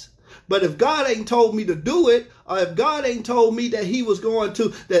decides. But if God ain't told me to do it, or if God ain't told me that he was going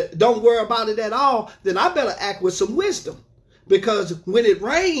to, that don't worry about it at all, then I better act with some wisdom. Because when it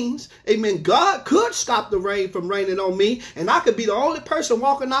rains, amen, God could stop the rain from raining on me, and I could be the only person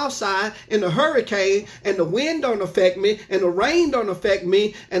walking outside in a hurricane, and the wind don't affect me, and the rain don't affect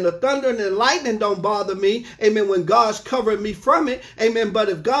me, and the thunder and the lightning don't bother me, amen, when God's covering me from it, amen. But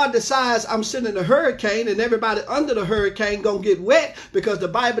if God decides I'm sending a hurricane, and everybody under the hurricane gonna get wet, because the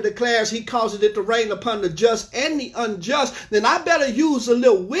Bible declares he causes it to rain upon the just and the unjust, then I better use a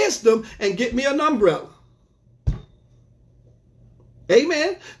little wisdom and get me an umbrella.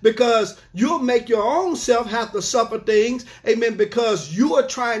 Amen. Because you'll make your own self have to suffer things. Amen. Because you are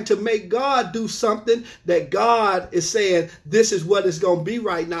trying to make God do something that God is saying, this is what it's going to be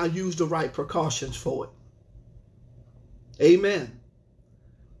right now. Use the right precautions for it. Amen.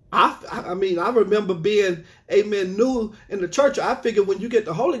 I mean, I remember being, amen, new in the church. I figured when you get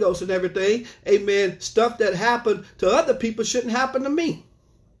the Holy Ghost and everything, amen, stuff that happened to other people shouldn't happen to me.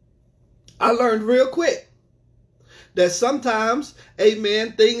 I learned real quick that sometimes,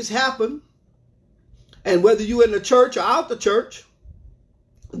 amen, things happen, and whether you're in the church or out the church,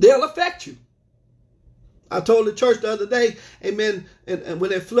 they'll affect you. I told the church the other day, amen, and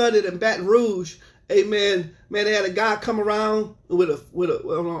when they flooded in Baton Rouge, amen, man, they had a guy come around on a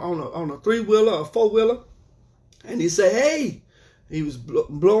 3-wheeler or 4-wheeler, and he said, hey, he was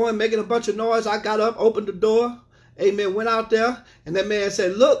blowing, making a bunch of noise. I got up, opened the door, amen, went out there, and that man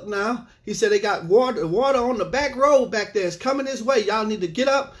said, look now, he said, they got water on the back road back there. It's coming this way. Y'all need to get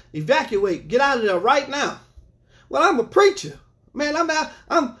up, evacuate, get out of there right now. Well, I'm a preacher. Man,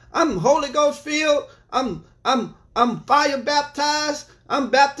 I'm Holy Ghost filled. I'm fire baptized. I'm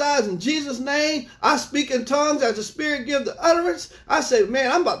baptized in Jesus' name. I speak in tongues as the Spirit gives the utterance. I say,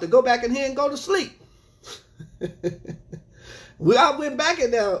 man, I'm about to go back in here and go to sleep. I went back in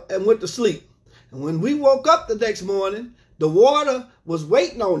there and went to sleep. And when we woke up the next morning, the water was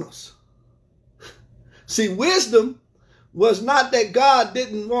waiting on us. See, wisdom was not that God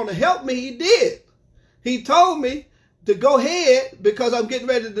didn't want to help me. He did. He told me to go ahead because I'm getting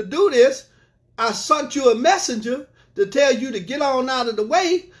ready to do this. I sent you a messenger to tell you to get on out of the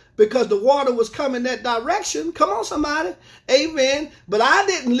way because the water was coming that direction. Come on, somebody. Amen. But I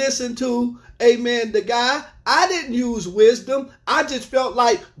didn't listen to, amen, the guy. I didn't use wisdom. I just felt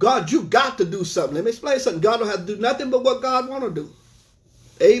like, God, you got to do something. Let me explain something. God don't have to do nothing but what God want to do.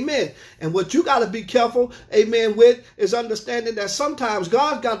 Amen. And what you got to be careful, amen, with is understanding that sometimes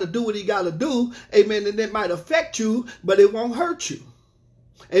God's got to do what he got to do, amen, and it might affect you, but it won't hurt you.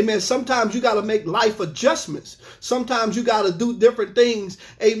 Amen. Sometimes you got to make life adjustments. Sometimes you got to do different things,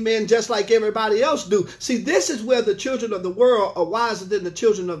 amen, just like everybody else do. See, this is where the children of the world are wiser than the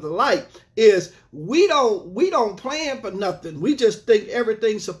children of the light, is we don't plan for nothing. We just think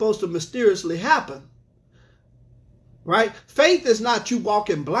everything's supposed to mysteriously happen. Right? Faith is not you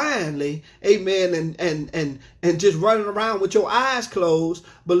walking blindly, amen, and just running around with your eyes closed,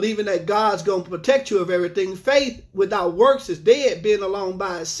 believing that God's going to protect you of everything. Faith without works is dead, being alone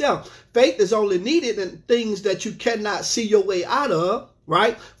by itself. Faith is only needed in things that you cannot see your way out of.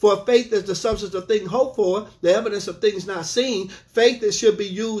 Right? For faith is the substance of things hoped for, the evidence of things not seen. Faith that should be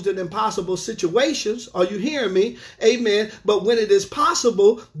used in impossible situations. Are you hearing me? Amen. But when it is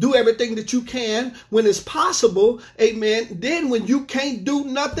possible, do everything that you can. When it's possible, amen. Then when you can't do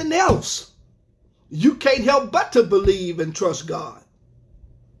nothing else, you can't help but to believe and trust God.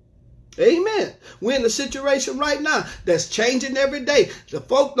 Amen. We're in a situation right now that's changing every day. The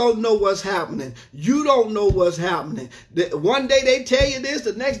folk don't know what's happening. You don't know what's happening. One day they tell you this,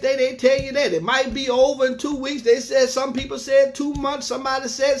 the next day they tell you that. It might be over in 2 weeks. They said, some people said 2 months, somebody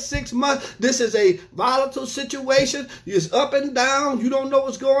said 6 months. This is a volatile situation. It's up and down. You don't know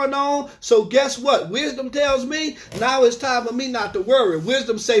what's going on. So guess what? Wisdom tells me now it's time for me not to worry.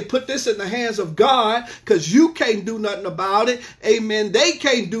 Wisdom say, put this in the hands of God, because you can't do nothing about it. Amen. They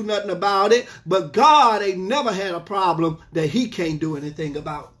can't do nothing about it, but God ain't never had a problem that he can't do anything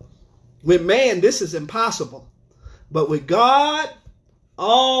about. With man, this is impossible, but with God,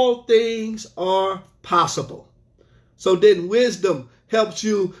 all things are possible. So then wisdom helps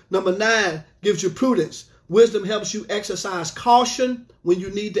you. Number 9, gives you prudence. Wisdom helps you exercise caution when you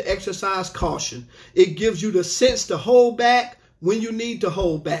need to exercise caution. It gives you the sense to hold back when you need to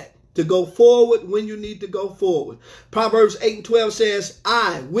hold back, to go forward when you need to go forward. Proverbs 8:12 says,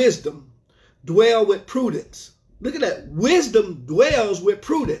 I, wisdom, dwell with prudence. Look at that. Wisdom dwells with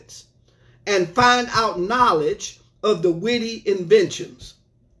prudence and find out knowledge of the witty inventions.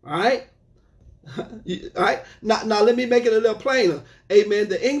 All right? All right? Now let me make it a little plainer. Amen.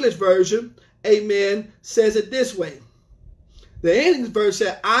 The English version, amen, says it this way. The English version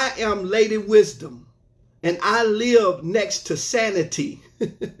said, I am Lady Wisdom, and I live next to sanity.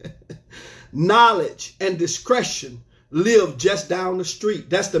 Knowledge and discretion live just down the street.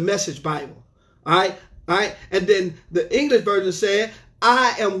 That's the Message Bible. All right. All right. And then the English version said,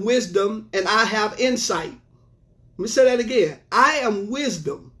 I am wisdom and I have insight. Let me say that again. I am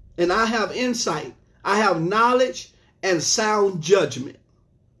wisdom and I have insight. I have knowledge and sound judgment.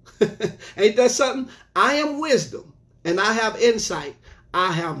 Ain't that something? I am wisdom and I have insight.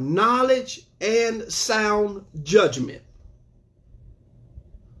 I have knowledge and sound judgment.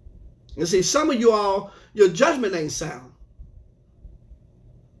 You see, some of you all, your judgment ain't sound.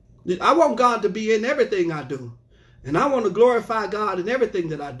 I want God to be in everything I do. And I want to glorify God in everything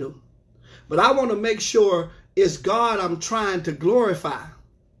that I do. But I want to make sure it's God I'm trying to glorify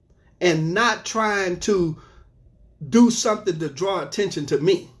and not trying to do something to draw attention to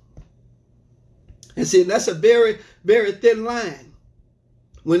me. And see, that's a very, very thin line.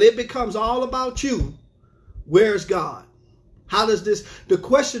 When it becomes all about you, where's God? How does this, the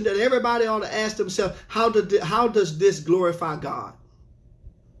question that everybody ought to ask themselves, how does this glorify God?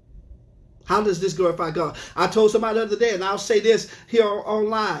 How does this glorify God? I told somebody the other day, and I'll say this here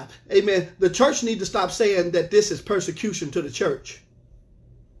online. Amen. The church needs to stop saying that this is persecution to the church.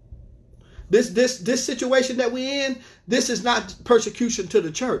 This situation that we're in, this is not persecution to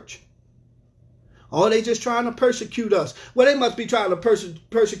the church. Oh, they just trying to persecute us. Well, they must be trying to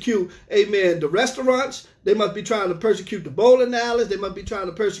persecute, amen, the restaurants. They must be trying to persecute the bowling alleys. They must be trying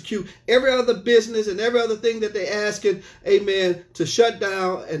to persecute every other business and every other thing that they're asking, amen, to shut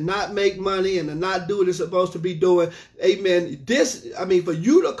down and not make money and to not do what it's supposed to be doing. Amen. For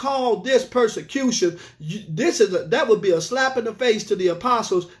you to call this persecution, that would be a slap in the face to the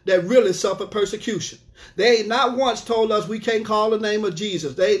apostles that really suffered persecution. They ain't not once told us we can't call the name of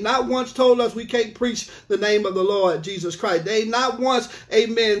Jesus. They ain't not once told us we can't preach the name of the Lord Jesus Christ. They ain't not once,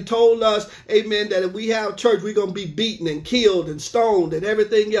 amen, told us, amen, that if we have church, we're going to be beaten and killed and stoned and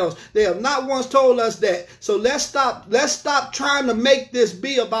everything else. They have not once told us that. So let's stop trying to make this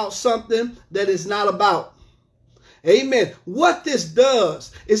be about something that it's not about. Amen. What this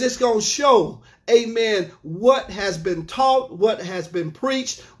does is it's going to show, amen, what has been taught, what has been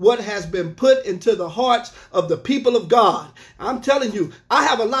preached, what has been put into the hearts of the people of God. I'm telling you, I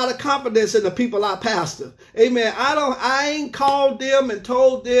have a lot of confidence in the people I pastor. Amen. I ain't called them and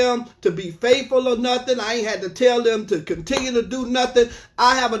told them to be faithful or nothing. I ain't had to tell them to continue to do nothing.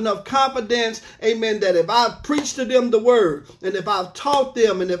 I have enough confidence, amen, that if I've preached to them the word and if I've taught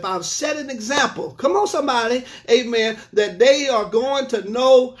them and if I've set an example, come on somebody, amen, that they are going to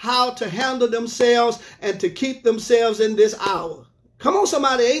know how to handle themselves and to keep themselves in this hour. Come on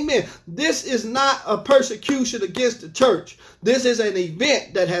somebody, amen. This is not a persecution against the church. This is an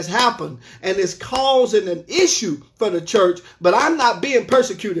event that has happened and is causing an issue for the church, but I'm not being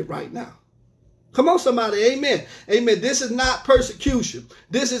persecuted right now. Come on, somebody. Amen. Amen. This is not persecution.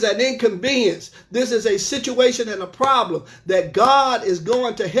 This is an inconvenience. This is a situation and a problem that God is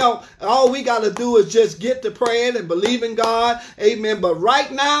going to help. All we got to do is just get to praying and believe in God. Amen. But right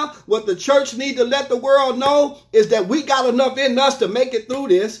now, what the church need to let the world know is that we got enough in us to make it through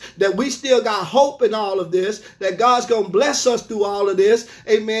this, that we still got hope in all of this, that God's going to bless us through all of this.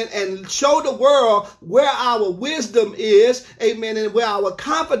 Amen. And show the world where our wisdom is. Amen. And where our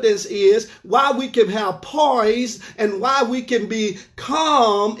confidence is, why we can have poise and why we can be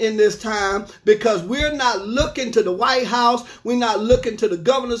calm in this time, because we're not looking to the White House. We're not looking to the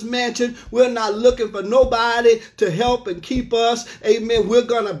governor's mansion. We're not looking for nobody to help and keep us. Amen. We're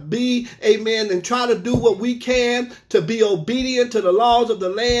going to be, amen, and try to do what we can to be obedient to the laws of the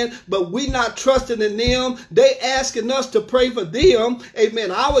land, but we're not trusting in them. They asking us to pray for them.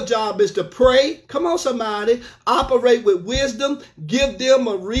 Amen. Our job is to pray. Come on, somebody. Operate with wisdom. Give them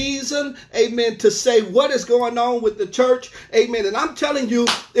a reason, amen, to say what is going on with the church. Amen. And I'm telling you,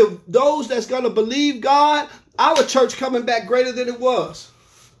 if those that's going to believe God, our church coming back greater than it was.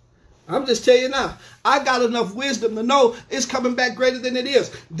 I'm just telling you now, I got enough wisdom to know it's coming back greater than it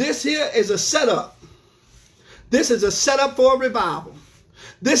is. This here is a setup. This is a setup for a revival.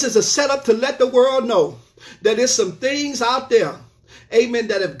 This is a setup to let the world know that there's some things out there, amen,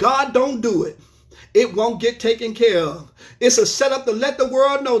 that if God don't do it, it won't get taken care of. It's a setup to let the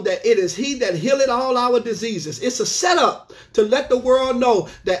world know that it is he that healeth all our diseases. It's a setup to let the world know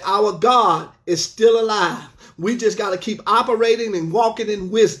that our God is still alive. We just got to keep operating and walking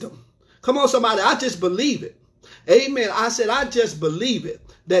in wisdom. Come on, somebody. I just believe it. Amen. I said, I just believe it,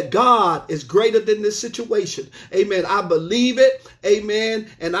 that God is greater than this situation. Amen. I believe it. Amen.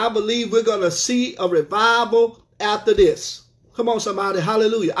 And I believe we're going to see a revival after this. Come on, somebody.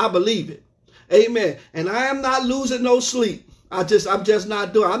 Hallelujah. I believe it. Amen. And I am not losing no sleep. I'm just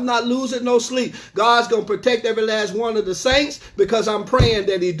not doing. I'm not losing no sleep. God's going to protect every last one of the saints because I'm praying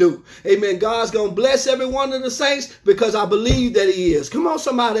that he do. Amen. God's going to bless every one of the saints because I believe that he is. Come on,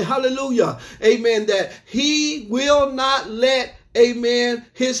 somebody. Hallelujah. Amen. That he will not let, amen,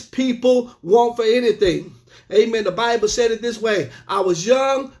 his people want for anything. Amen. The Bible said it this way. I was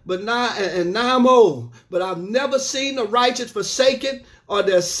young, but now I'm old. But I've never seen the righteous forsaken or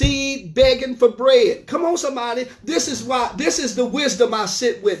their seed begging for bread. Come on, somebody. This is the wisdom I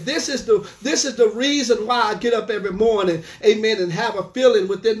sit with. This is the reason why I get up every morning, amen, and have a feeling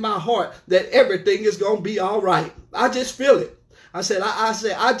within my heart that everything is going to be all right. I just feel it. I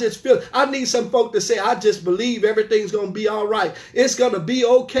just feel it. I need some folk to say, I just believe everything's going to be all right. It's going to be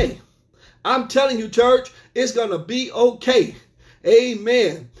okay. I'm telling you, church, it's going to be okay.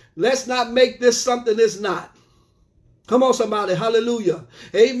 Amen. Let's not make this something it's not. Come on, somebody. Hallelujah.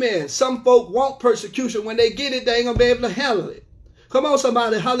 Amen. Some folk want persecution. When they get it, they ain't going to be able to handle it. Come on,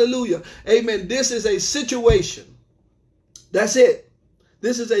 somebody. Hallelujah. Amen. This is a situation. That's it.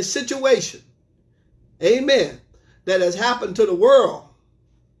 This is a situation. Amen. That has happened to the world.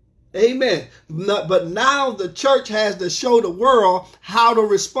 Amen. But now the church has to show the world how to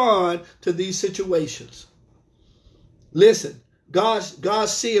respond to these situations. Listen, God's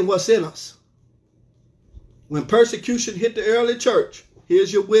seeing what's in us. When persecution hit the early church,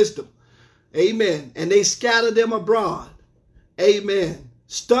 here's your wisdom. Amen. And they scattered them abroad. Amen.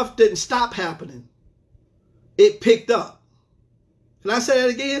 Stuff didn't stop happening. It picked up. Can I say that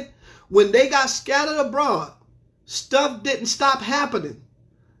again? When they got scattered abroad, stuff didn't stop happening.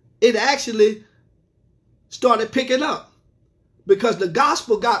 It actually started picking up because the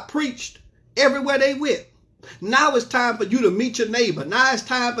gospel got preached everywhere they went. Now it's time for you to meet your neighbor. Now it's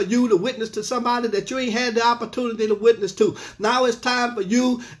time for you to witness to somebody that you ain't had the opportunity to witness to. Now it's time for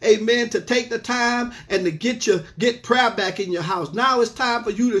you, amen, to take the time and to get prayer back in your house. Now it's time for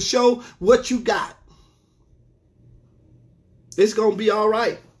you to show what you got. It's going to be all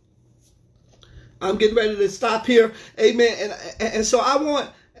right. I'm getting ready to stop here. Amen. And so I want,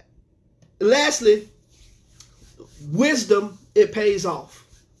 lastly, wisdom, it pays off.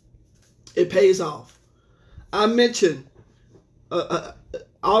 It pays off. I mentioned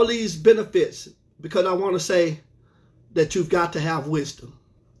all these benefits because I want to say that you've got to have wisdom.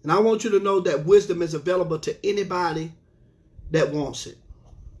 And I want you to know that wisdom is available to anybody that wants it.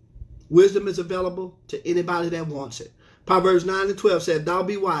 Wisdom is available to anybody that wants it. Proverbs 9:12 said, "Thou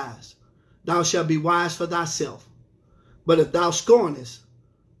be wise. Thou shalt be wise for thyself. But if thou scornest,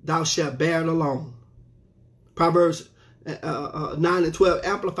 thou shalt bear it alone." Proverbs 9:12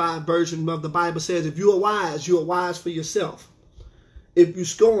 Amplified version of the Bible says, if you are wise for yourself. If you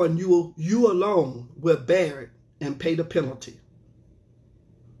scorn, you alone will bear it and pay the penalty.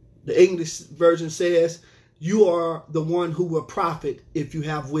 The English version says, you are the one who will profit if you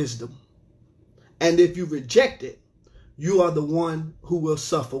have wisdom. And if you reject it, you are the one who will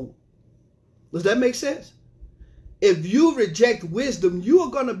suffer. Does that make sense? If you reject wisdom, you are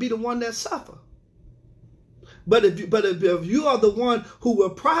going to be the one that suffer. But if you are the one who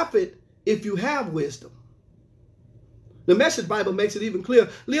will profit if you have wisdom. The Message Bible makes it even clear.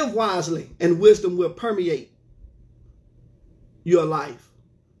 Live wisely and wisdom will permeate your life.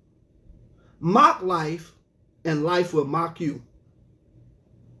 Mock life and life will mock you.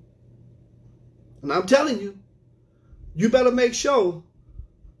 And I'm telling you, you better make sure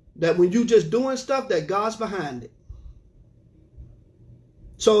that when you just doing stuff, that God's behind it.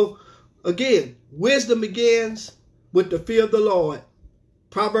 So again, wisdom begins with the fear of the Lord.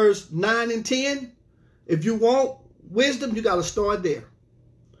 Proverbs 9 and 10. If you want wisdom, you got to start there.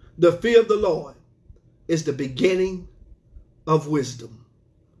 The fear of the Lord is the beginning of wisdom.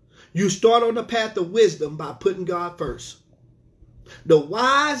 You start on the path of wisdom by putting God first. The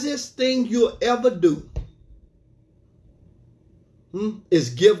wisest thing you'll ever do is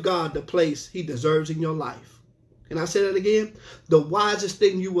give God the place he deserves in your life. Can I say that again? The wisest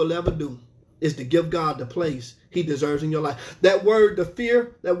thing you will ever do is to give God the place he deserves in your life. That word, the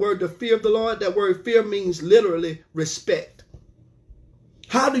fear of the Lord, that word fear means literally respect.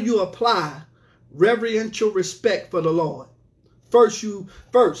 How do you apply reverential respect for the Lord? First,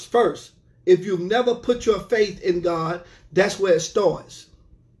 if you've never put your faith in God, that's where it starts.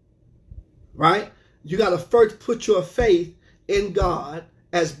 Right? You got to first put your faith in God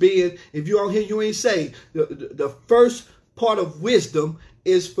as being, if you're on here, you ain't saved. The first part of wisdom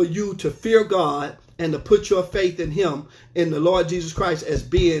is for you to fear God and to put your faith in him, in the Lord Jesus Christ, as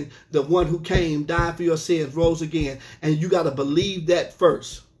being the one who came, died for your sins, rose again. And you got to believe that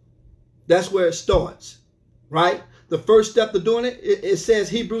first. That's where it starts, right? The first step to doing it, it says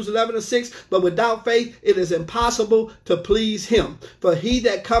Hebrews 11:6, but without faith it is impossible to please him. For he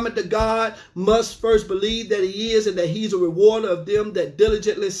that cometh to God must first believe that he is, and that he's a rewarder of them that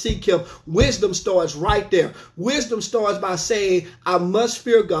diligently seek him. Wisdom starts right there. Wisdom starts by saying, I must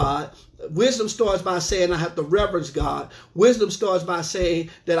fear God. Wisdom starts by saying I have to reverence God. Wisdom starts by saying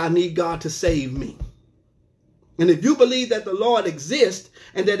that I need God to save me. And if you believe that the Lord exists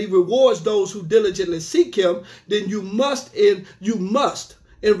and that he rewards those who diligently seek him, then you must, in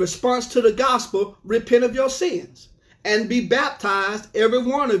response to the gospel, repent of your sins and be baptized, every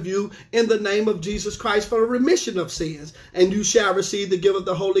one of you, in the name of Jesus Christ for the remission of sins, and you shall receive the gift of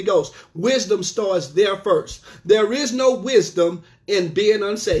the Holy Ghost. Wisdom starts there first. There is no wisdom in being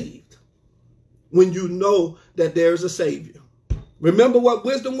unsaved when you know that there is a Savior. Remember what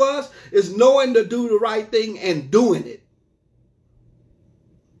wisdom was? Is knowing to do the right thing and doing it.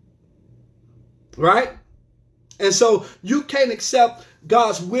 Right? And so you can't accept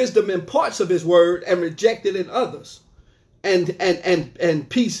God's wisdom in parts of his word and reject it in others. And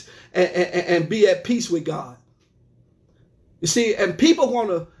peace and be at peace with God. You see, and people want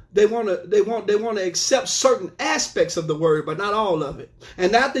to accept certain aspects of the word, but not all of it.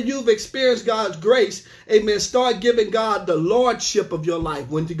 And after you've experienced God's grace, amen, start giving God the lordship of your life.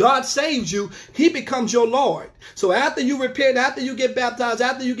 When God saves you, he becomes your Lord. So after you repent, after you get baptized,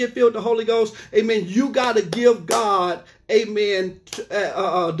 after you get filled with the Holy Ghost, amen, you got to give God, amen,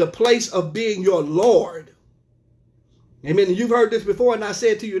 the place of being your Lord. Amen. And you've heard this before, and I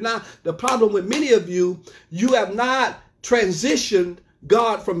said to you now, the problem with many of you, you have not transitioned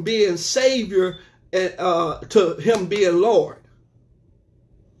God from being Savior to him being Lord.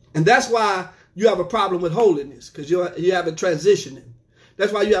 And that's why you have a problem with holiness, because you haven't transitioned.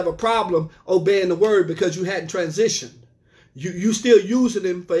 That's why you have a problem obeying the word, because you hadn't transitioned. You still using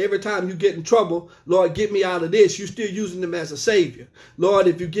him for every time you get in trouble. Lord, get me out of this. You still using him as a savior. Lord,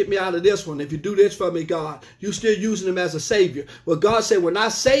 if you get me out of this one, if you do this for me, God, you still using him as a savior. Well, God said, when I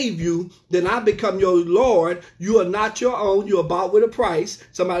save you, then I become your Lord. You are not your own. You are bought with a price.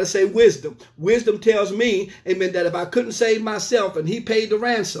 Somebody say wisdom. Wisdom tells me, amen, that if I couldn't save myself and he paid the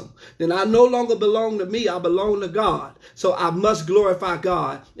ransom, then I no longer belong to me. I belong to God. So I must glorify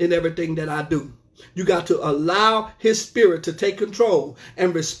God in everything that I do. You got to allow his spirit to take control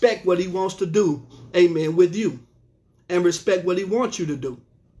and respect what he wants to do, amen, with you, and respect what he wants you to do.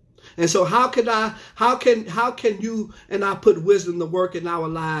 And so how can you and I put wisdom to work in our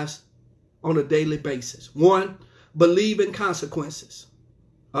lives on a daily basis? One, believe in consequences.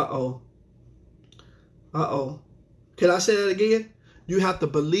 Can I say that again? You have to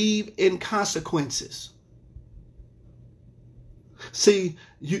believe in consequences. See,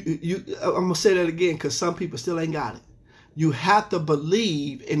 I'm going to say that again because some people still ain't got it. You have to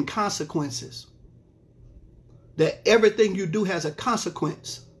believe in consequences. That everything you do has a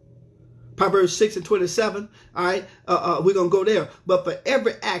consequence. Proverbs 6:27. All right, we're going to go there. But for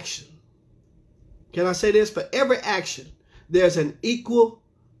every action, can I say this? For every action, there's an equal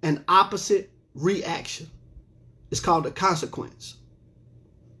and opposite reaction. It's called a consequence.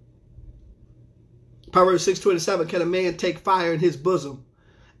 Proverbs 6:27, can a man take fire in his bosom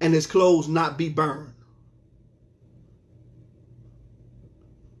and his clothes not be burned?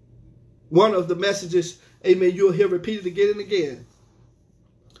 One of the messages, amen, you'll hear repeated again and again,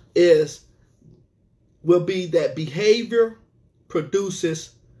 will be that behavior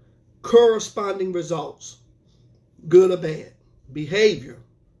produces corresponding results, good or bad. Behavior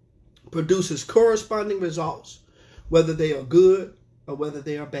produces corresponding results, whether they are good or whether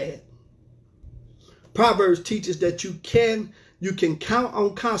they are bad. Proverbs teaches that you can count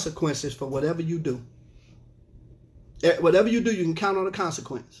on consequences for whatever you do. Whatever you do, you can count on a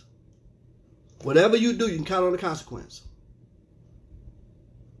consequence. Whatever you do, you can count on a consequence.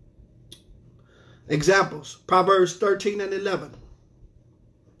 Examples, Proverbs 13 and 11.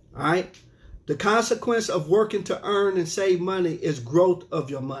 All right. The consequence of working to earn and save money is growth of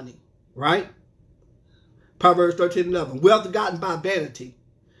your money. Right? Proverbs 13 and 11. Wealth gotten by vanity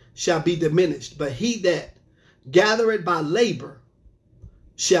shall be diminished, but he that gathereth by labor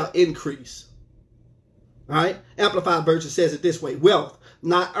shall increase. All right. Amplified version says it this way. Wealth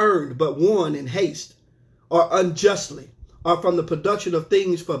not earned, but won in haste or unjustly, or from the production of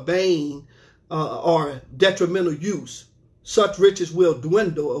things for vain or detrimental use. Such riches will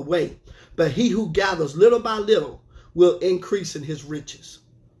dwindle away, but he who gathers little by little will increase in his riches.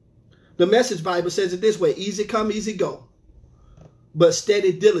 The Message Bible says it this way. Easy come, easy go, but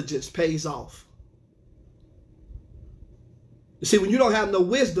steady diligence pays off. You see, when you don't have no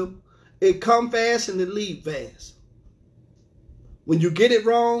wisdom, it come fast and it leave fast. When you get it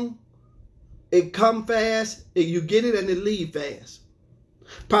wrong, it come fast, and you get it and it leave fast.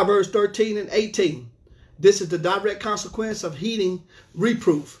 Proverbs 13 and 18. This is the direct consequence of heeding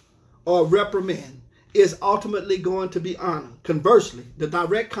reproof or reprimand is ultimately going to be honored. Conversely, the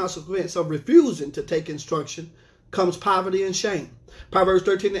direct consequence of refusing to take instruction comes poverty and shame. Proverbs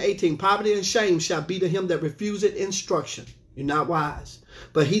 13 and 18. Poverty and shame shall be to him that refuseth instruction. You're not wise.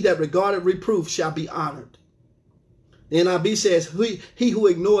 But he that regardeth reproof shall be honored. The NIV says, he who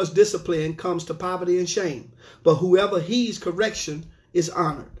ignores discipline comes to poverty and shame, but whoever heeds correction is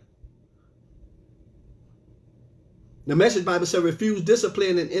honored. The Message Bible says, refuse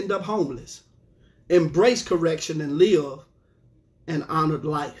discipline and end up homeless. Embrace correction and live an honored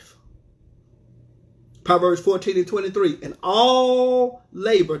life. Proverbs 14 and 23. In all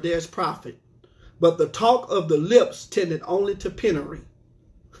labor there's profit, but the talk of the lips tended only to penury.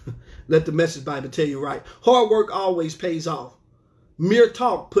 Let the Message Bible tell you right. Hard work always pays off. Mere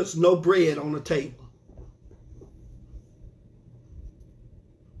talk puts no bread on the table.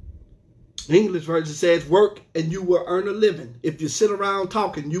 The English version says, work and you will earn a living. If you sit around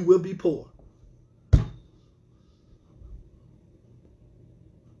talking, you will be poor.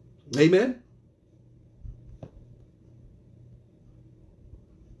 Amen.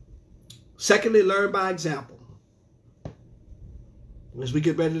 Secondly, learn by example. As we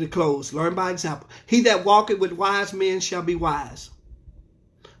get ready to close, learn by example. He that walketh with wise men shall be wise,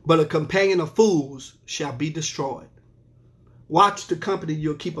 but a companion of fools shall be destroyed. Watch the company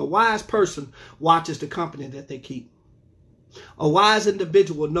you'll keep. A wise person watches the company that they keep. A wise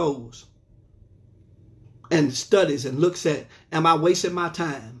individual knows and studies and looks at, am I wasting my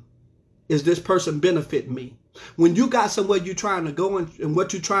time? Is this person benefiting me? When you got somewhere you're trying to go and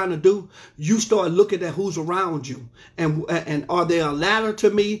what you're trying to do, you start looking at who's around you and are they a ladder to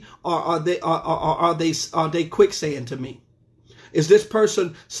me, or are they quicksand to me? Is this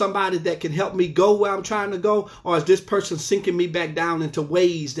person somebody that can help me go where I'm trying to go, or is this person sinking me back down into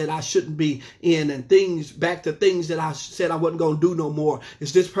ways that I shouldn't be in and back to things that I said I wasn't going to do no more?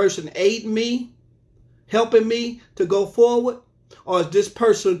 Is this person aiding me, helping me to go forward, or is this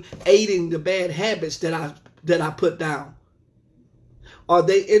person aiding the bad habits that I put down? Are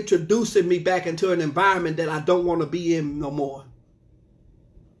they introducing me back into an environment that I don't want to be in no more?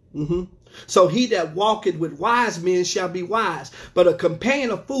 So he that walketh with wise men shall be wise, but a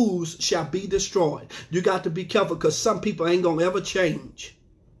companion of fools shall be destroyed. You got to be careful, because some people ain't going to ever change.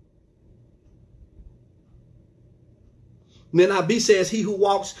 Then NIV says, he who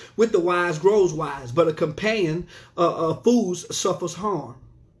walks with the wise grows wise, but a companion of fools suffers harm.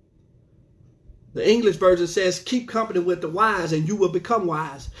 The English version says, keep company with the wise and you will become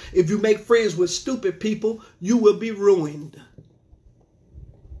wise. If you make friends with stupid people, you will be ruined.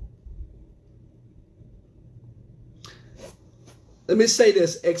 Let me say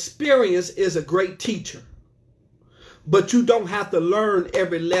this. Experience is a great teacher, but you don't have to learn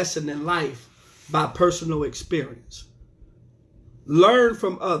every lesson in life by personal experience. Learn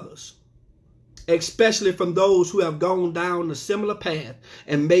from others, especially from those who have gone down a similar path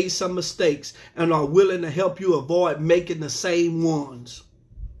and made some mistakes and are willing to help you avoid making the same ones.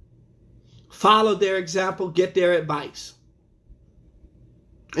 Follow their example, get their advice.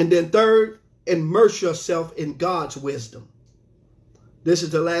 And then third, immerse yourself in God's wisdom. This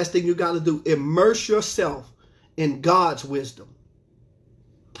is the last thing you got to do. Immerse yourself in God's wisdom.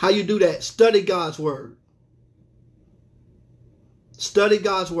 How you do that? Study God's word. Study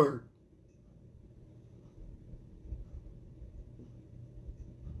God's word.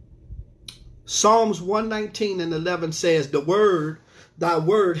 Psalms 119:11 says, thy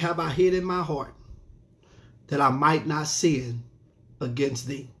word have I hid in my heart, that I might not sin against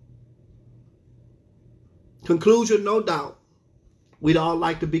thee. Conclusion, no doubt, we'd all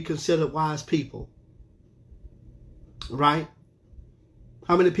like to be considered wise people, right?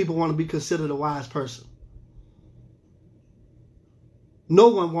 How many people want to be considered a wise person? No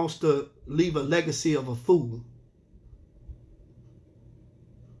one wants to leave a legacy of a fool.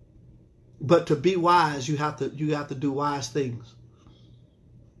 But to be wise, you have to do wise things.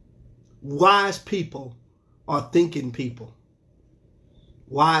 Wise people are thinking people.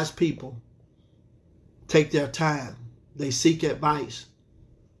 Wise people take their time. They seek advice.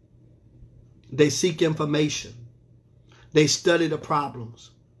 They seek information. They study the problems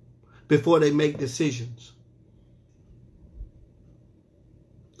before they make decisions.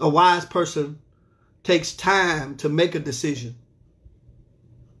 A wise person takes time to make a decision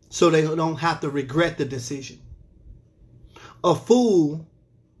so they don't have to regret the decision. A fool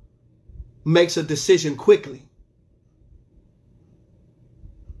makes a decision quickly,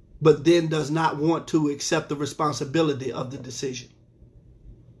 but then does not want to accept the responsibility of the decision.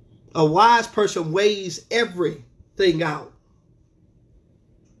 A wise person weighs everything out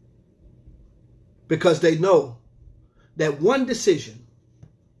because they know that one decision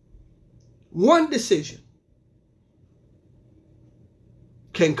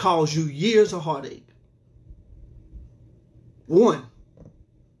can cause you years of heartache. One.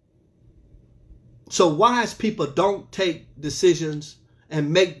 So wise people don't take decisions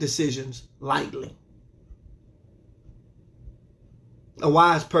and make decisions lightly. A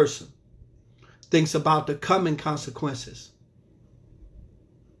wise person thinks about the coming consequences,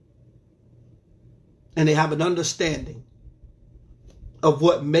 and they have an understanding of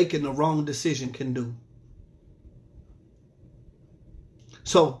what making the wrong decision can do.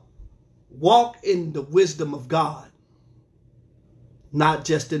 So walk in the wisdom of God, not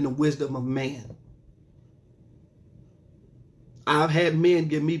just in the wisdom of man. I've had men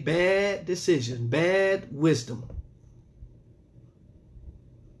give me bad decisions, bad wisdom.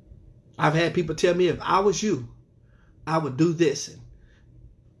 I've had people tell me, if I was you, I would do this.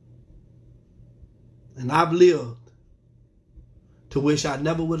 And I've lived to wish I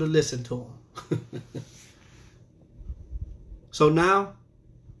never would have listened to them. So now,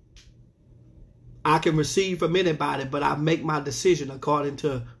 I can receive from anybody, but I make my decision according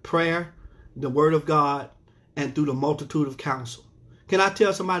to prayer, the word of God, and through the multitude of counsel. Can I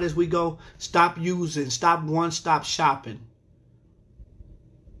tell somebody as we go, stop one-stop shopping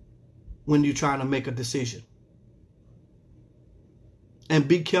when you're trying to make a decision. And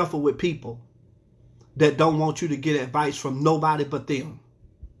be careful with people that don't want you to get advice from nobody but them.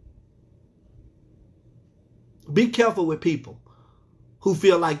 Be careful with people who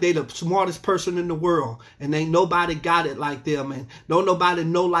feel like they the smartest person in the world and ain't nobody got it like them and don't nobody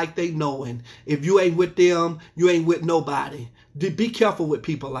know like they know. And if you ain't with them, you ain't with nobody. Be careful with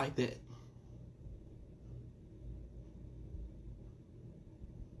people like that.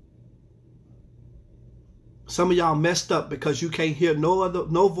 Some of y'all messed up because you can't hear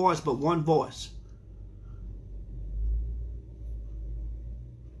no voice but one voice.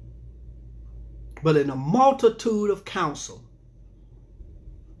 But in a multitude of counsel,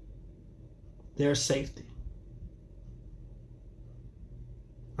 there's safety.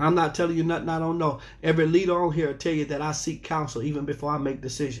 I'm not telling you nothing I don't know. Every leader on here will tell you that I seek counsel even before I make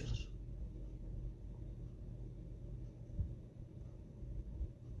decisions.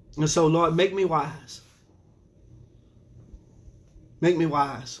 And so, Lord, make me wise. Make me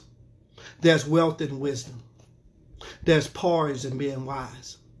wise. There's wealth in wisdom. There's poise in being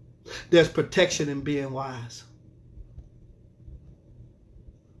wise. There's protection in being wise.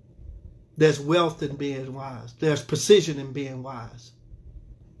 There's wealth in being wise. There's precision in being wise.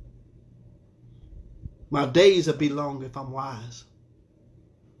 My days will be long if I'm wise.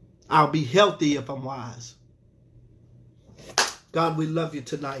 I'll be healthy if I'm wise. God, we love you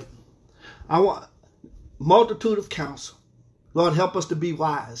tonight. I want multitude of counsel. Lord, help us to be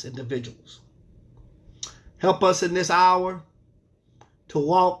wise individuals. Help us in this hour to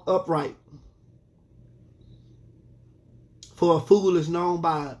walk upright. For a fool is known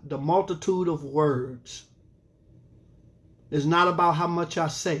by the multitude of words. It's not about how much I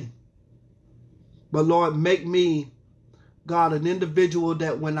say. But Lord, make me, God, an individual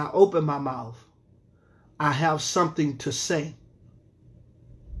that when I open my mouth, I have something to say.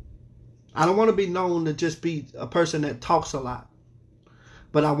 I don't want to be known to just be a person that talks a lot.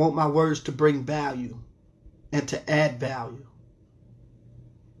 But I want my words to bring value and to add value.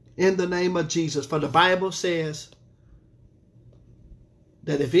 In the name of Jesus. For the Bible says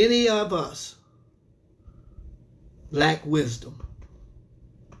that if any of us lack wisdom?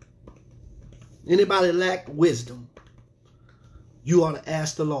 Anybody lack wisdom? You ought to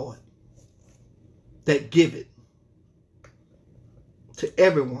ask the Lord that give it to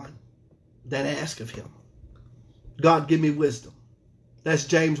everyone that ask of him. God, give me wisdom. That's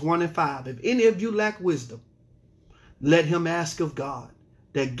James 1:5. If any of you lack wisdom, let him ask of God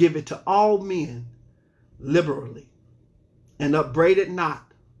that give it to all men liberally, and upbraid it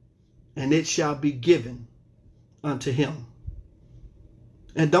not, and it shall be given unto him.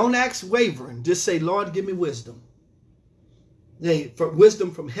 And don't ask wavering. Just say, Lord, give me wisdom. Hey, for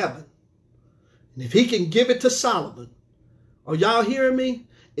wisdom from heaven. And if he can give it to Solomon, are y'all hearing me?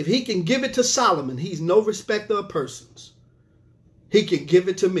 If he can give it to Solomon, he's no respecter of persons. He can give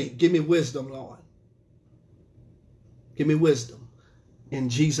it to me. Give me wisdom, Lord. Give me wisdom in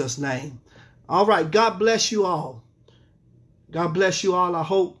Jesus' name. All right. God bless you all. God bless you all. I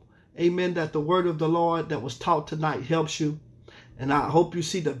hope, amen, that the word of the Lord that was taught tonight helps you. And I hope you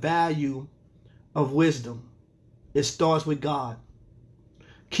see the value of wisdom. It starts with God.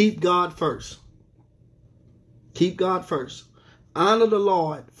 Keep God first. Keep God first. Honor the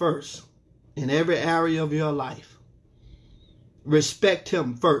Lord first in every area of your life. Respect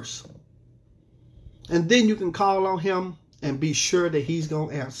him first. And then you can call on him and be sure that he's going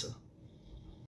to answer.